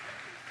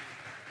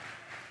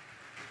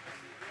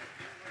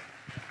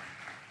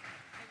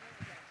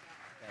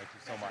 Thank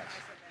you so much.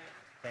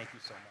 Thank you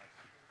so much.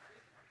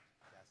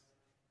 Yes.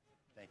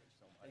 Thank you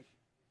so much.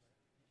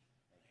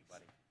 Thank you,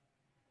 buddy.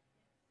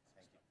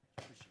 Thank you.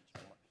 Appreciate you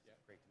so much.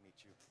 Great to meet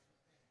you.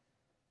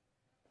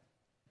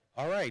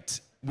 All right.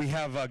 We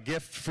have a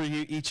gift for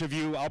you, each of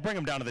you. I'll bring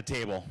them down to the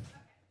table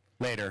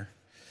later.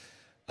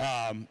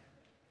 And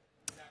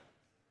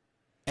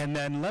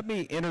then let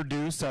me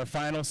introduce our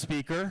final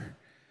speaker,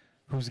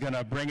 who's going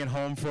to bring it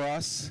home for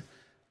us.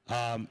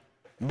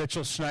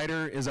 Mitchell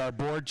Schneider is our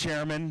board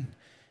chairman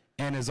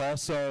and is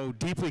also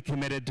deeply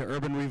committed to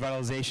urban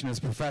revitalization in his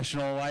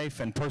professional life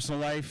and personal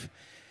life.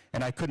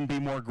 And I couldn't be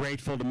more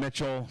grateful to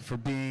Mitchell for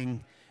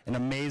being an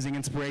amazing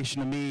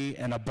inspiration to me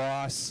and a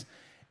boss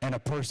and a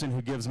person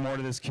who gives more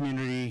to this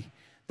community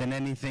than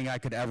anything I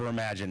could ever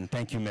imagine.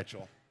 Thank you,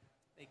 Mitchell.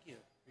 Thank you.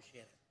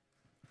 Appreciate it.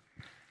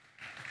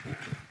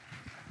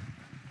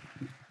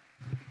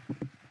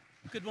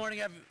 Good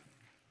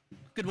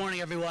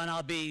morning, everyone.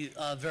 I'll be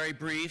very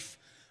brief.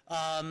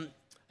 I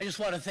just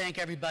want to thank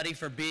everybody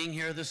for being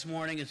here this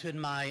morning. It's been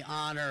my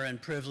honor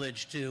and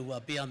privilege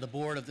to be on the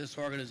board of this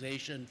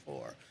organization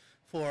for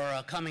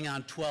coming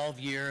on 12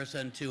 years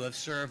and to have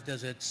served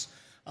as its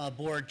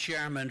board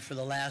chairman for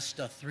the last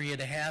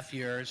 3.5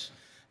 years.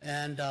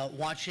 And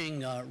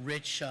watching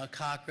Rich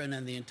Cochran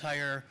and the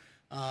entire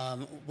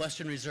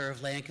Western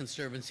Reserve Land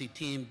Conservancy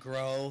team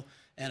grow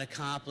and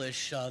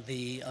accomplish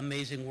the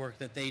amazing work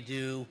that they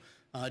do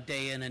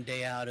day in and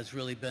day out has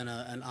really been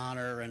an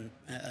honor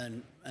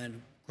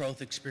and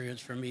growth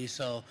experience for me.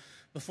 So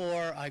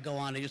before I go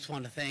on, I just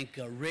want to thank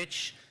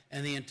Rich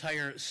and the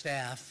entire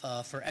staff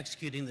for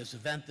executing this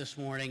event this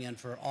morning and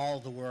for all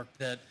the work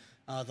that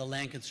the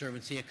Land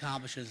Conservancy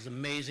accomplishes. It's an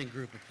amazing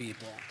group of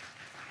people.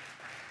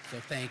 So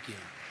thank you.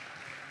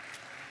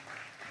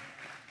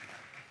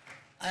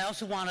 I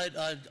also want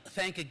to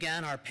thank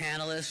again our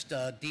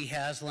panelists, Dee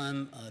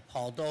Haslam,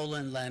 Paul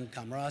Dolan, Len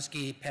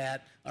Komoroski,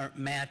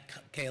 Matt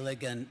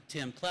Kaulig, and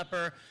Tim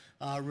Clepper.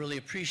 Really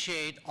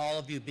appreciate all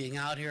of you being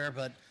out here,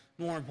 but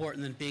more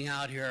important than being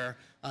out here,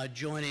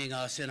 joining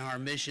us in our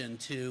mission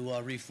to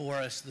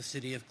reforest the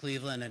city of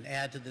Cleveland and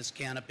add to this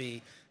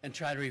canopy and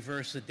try to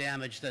reverse the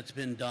damage that's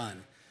been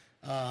done.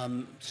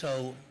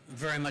 So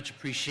very much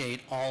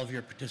appreciate all of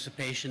your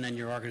participation and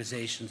your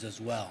organizations as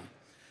well.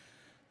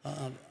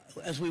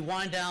 As we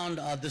wind down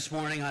this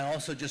morning, I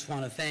also just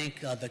want to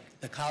thank the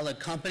Kaulig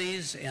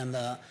Companies and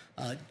the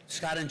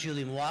Scott and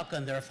Julie Mawaka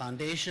and their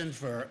foundation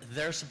for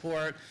their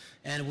support,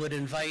 and would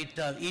invite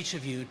each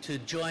of you to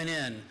join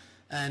in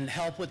and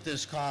help with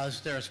this cause.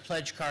 There's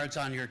pledge cards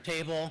on your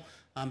table.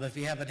 If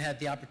you haven't had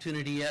the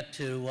opportunity yet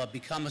to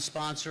become a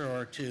sponsor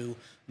or to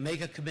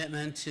make a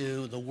commitment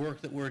to the work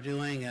that we're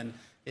doing, and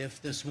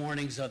if this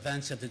morning's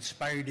events have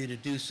inspired you to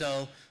do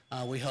so,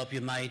 we hope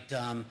you might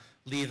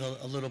leave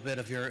a little bit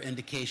of your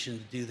indication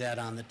to do that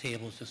on the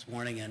tables this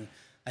morning, and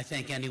I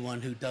thank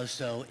anyone who does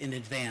so in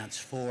advance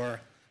for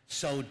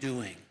so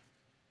doing.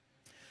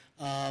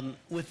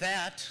 With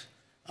that,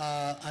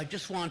 I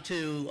just want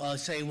to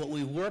say what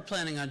we were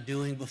planning on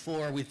doing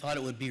before we thought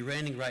it would be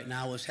raining right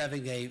now was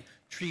having a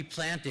tree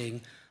planting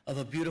of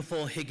a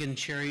beautiful Higgin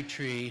cherry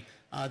tree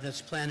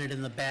that's planted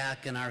in the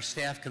back, and our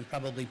staff can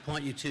probably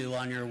point you to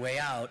on your way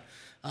out.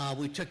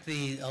 We took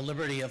the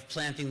liberty of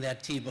planting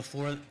that tree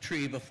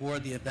before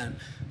the event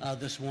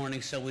this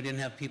morning, so we didn't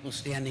have people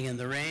standing in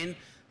the rain,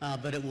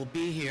 but it will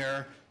be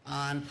here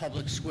on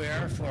Public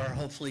Square for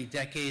hopefully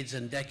decades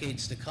and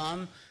decades to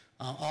come.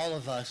 All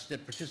of us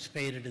that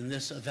participated in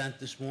this event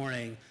this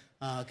morning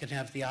can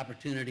have the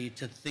opportunity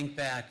to think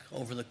back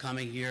over the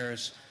coming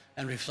years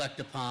and reflect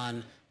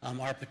upon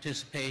our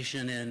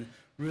participation in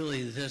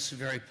really this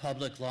very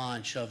public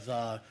launch of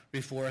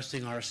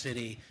reforesting our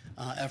city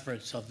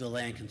efforts of the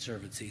Land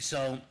Conservancy.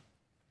 So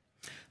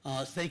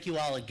thank you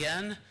all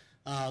again.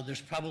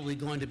 There's probably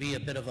going to be a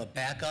bit of a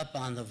backup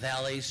on the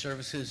valet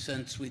services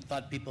since we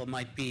thought people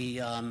might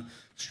be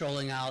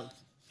strolling out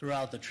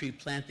throughout the tree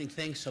planting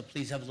thing. So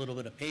please have a little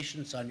bit of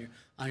patience on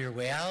your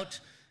way out.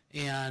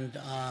 And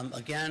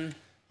again,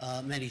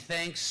 many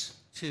thanks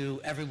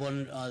to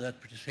everyone that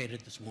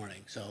participated this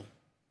morning. So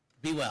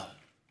be well.